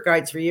spirit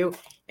guides for you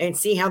and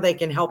see how they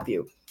can help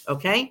you.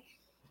 Okay?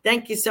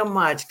 Thank you so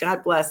much.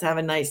 God bless. Have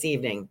a nice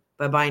evening.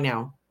 Bye-bye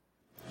now.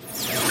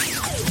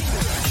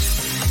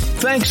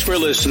 Thanks for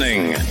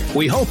listening.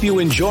 We hope you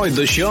enjoyed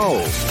the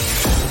show.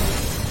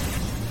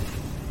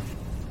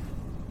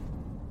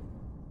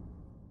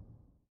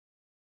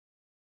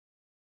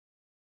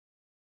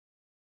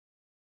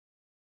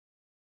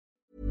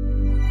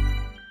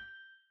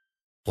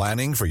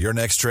 Planning for your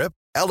next trip?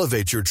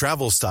 Elevate your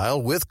travel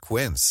style with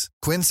Quince.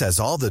 Quince has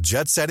all the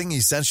jet-setting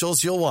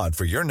essentials you'll want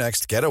for your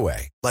next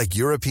getaway, like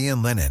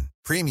European linen,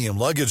 premium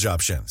luggage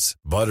options,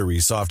 buttery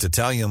soft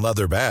Italian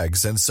leather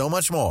bags, and so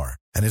much more.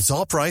 And it's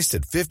all priced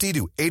at 50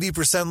 to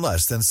 80%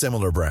 less than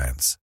similar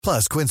brands.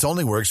 Plus, Quince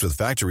only works with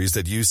factories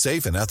that use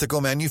safe and ethical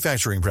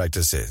manufacturing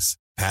practices.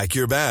 Pack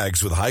your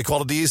bags with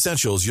high-quality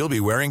essentials you'll be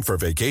wearing for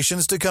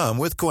vacations to come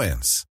with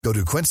Quince. Go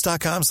to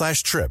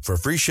quince.com/trip for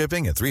free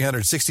shipping and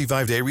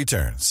 365-day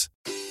returns.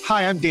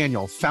 Hi, I'm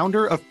Daniel,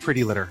 founder of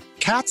Pretty Litter.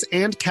 Cats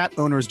and cat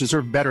owners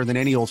deserve better than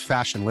any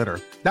old-fashioned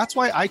litter. That's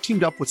why I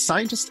teamed up with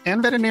scientists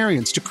and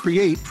veterinarians to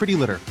create Pretty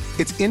Litter.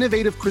 Its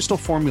innovative crystal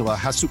formula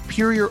has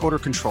superior odor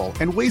control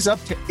and weighs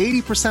up to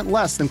 80%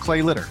 less than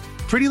clay litter.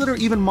 Pretty Litter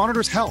even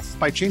monitors health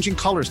by changing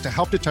colors to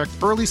help detect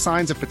early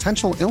signs of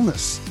potential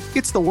illness.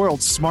 It's the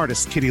world's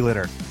smartest kitty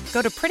litter.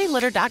 Go to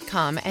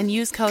prettylitter.com and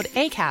use code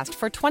ACAST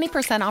for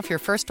 20% off your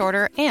first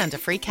order and a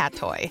free cat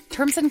toy.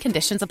 Terms and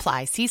conditions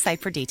apply. See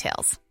site for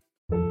details.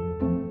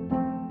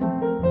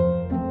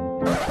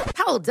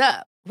 Hold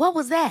up. What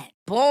was that?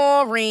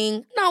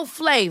 Boring. No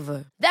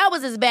flavor. That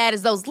was as bad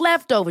as those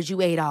leftovers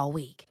you ate all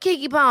week.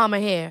 Keke Palmer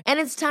here. And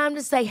it's time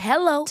to say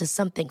hello to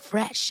something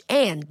fresh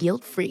and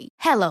guilt-free.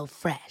 Hello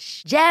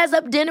Fresh. Jazz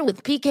up dinner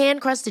with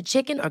pecan-crusted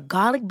chicken or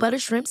garlic butter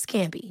shrimp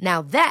scampi.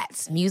 Now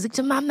that's music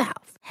to my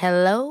mouth.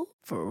 Hello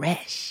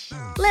Fresh.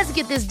 Let's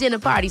get this dinner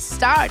party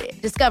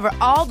started. Discover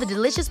all the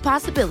delicious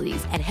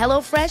possibilities at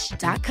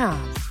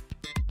HelloFresh.com.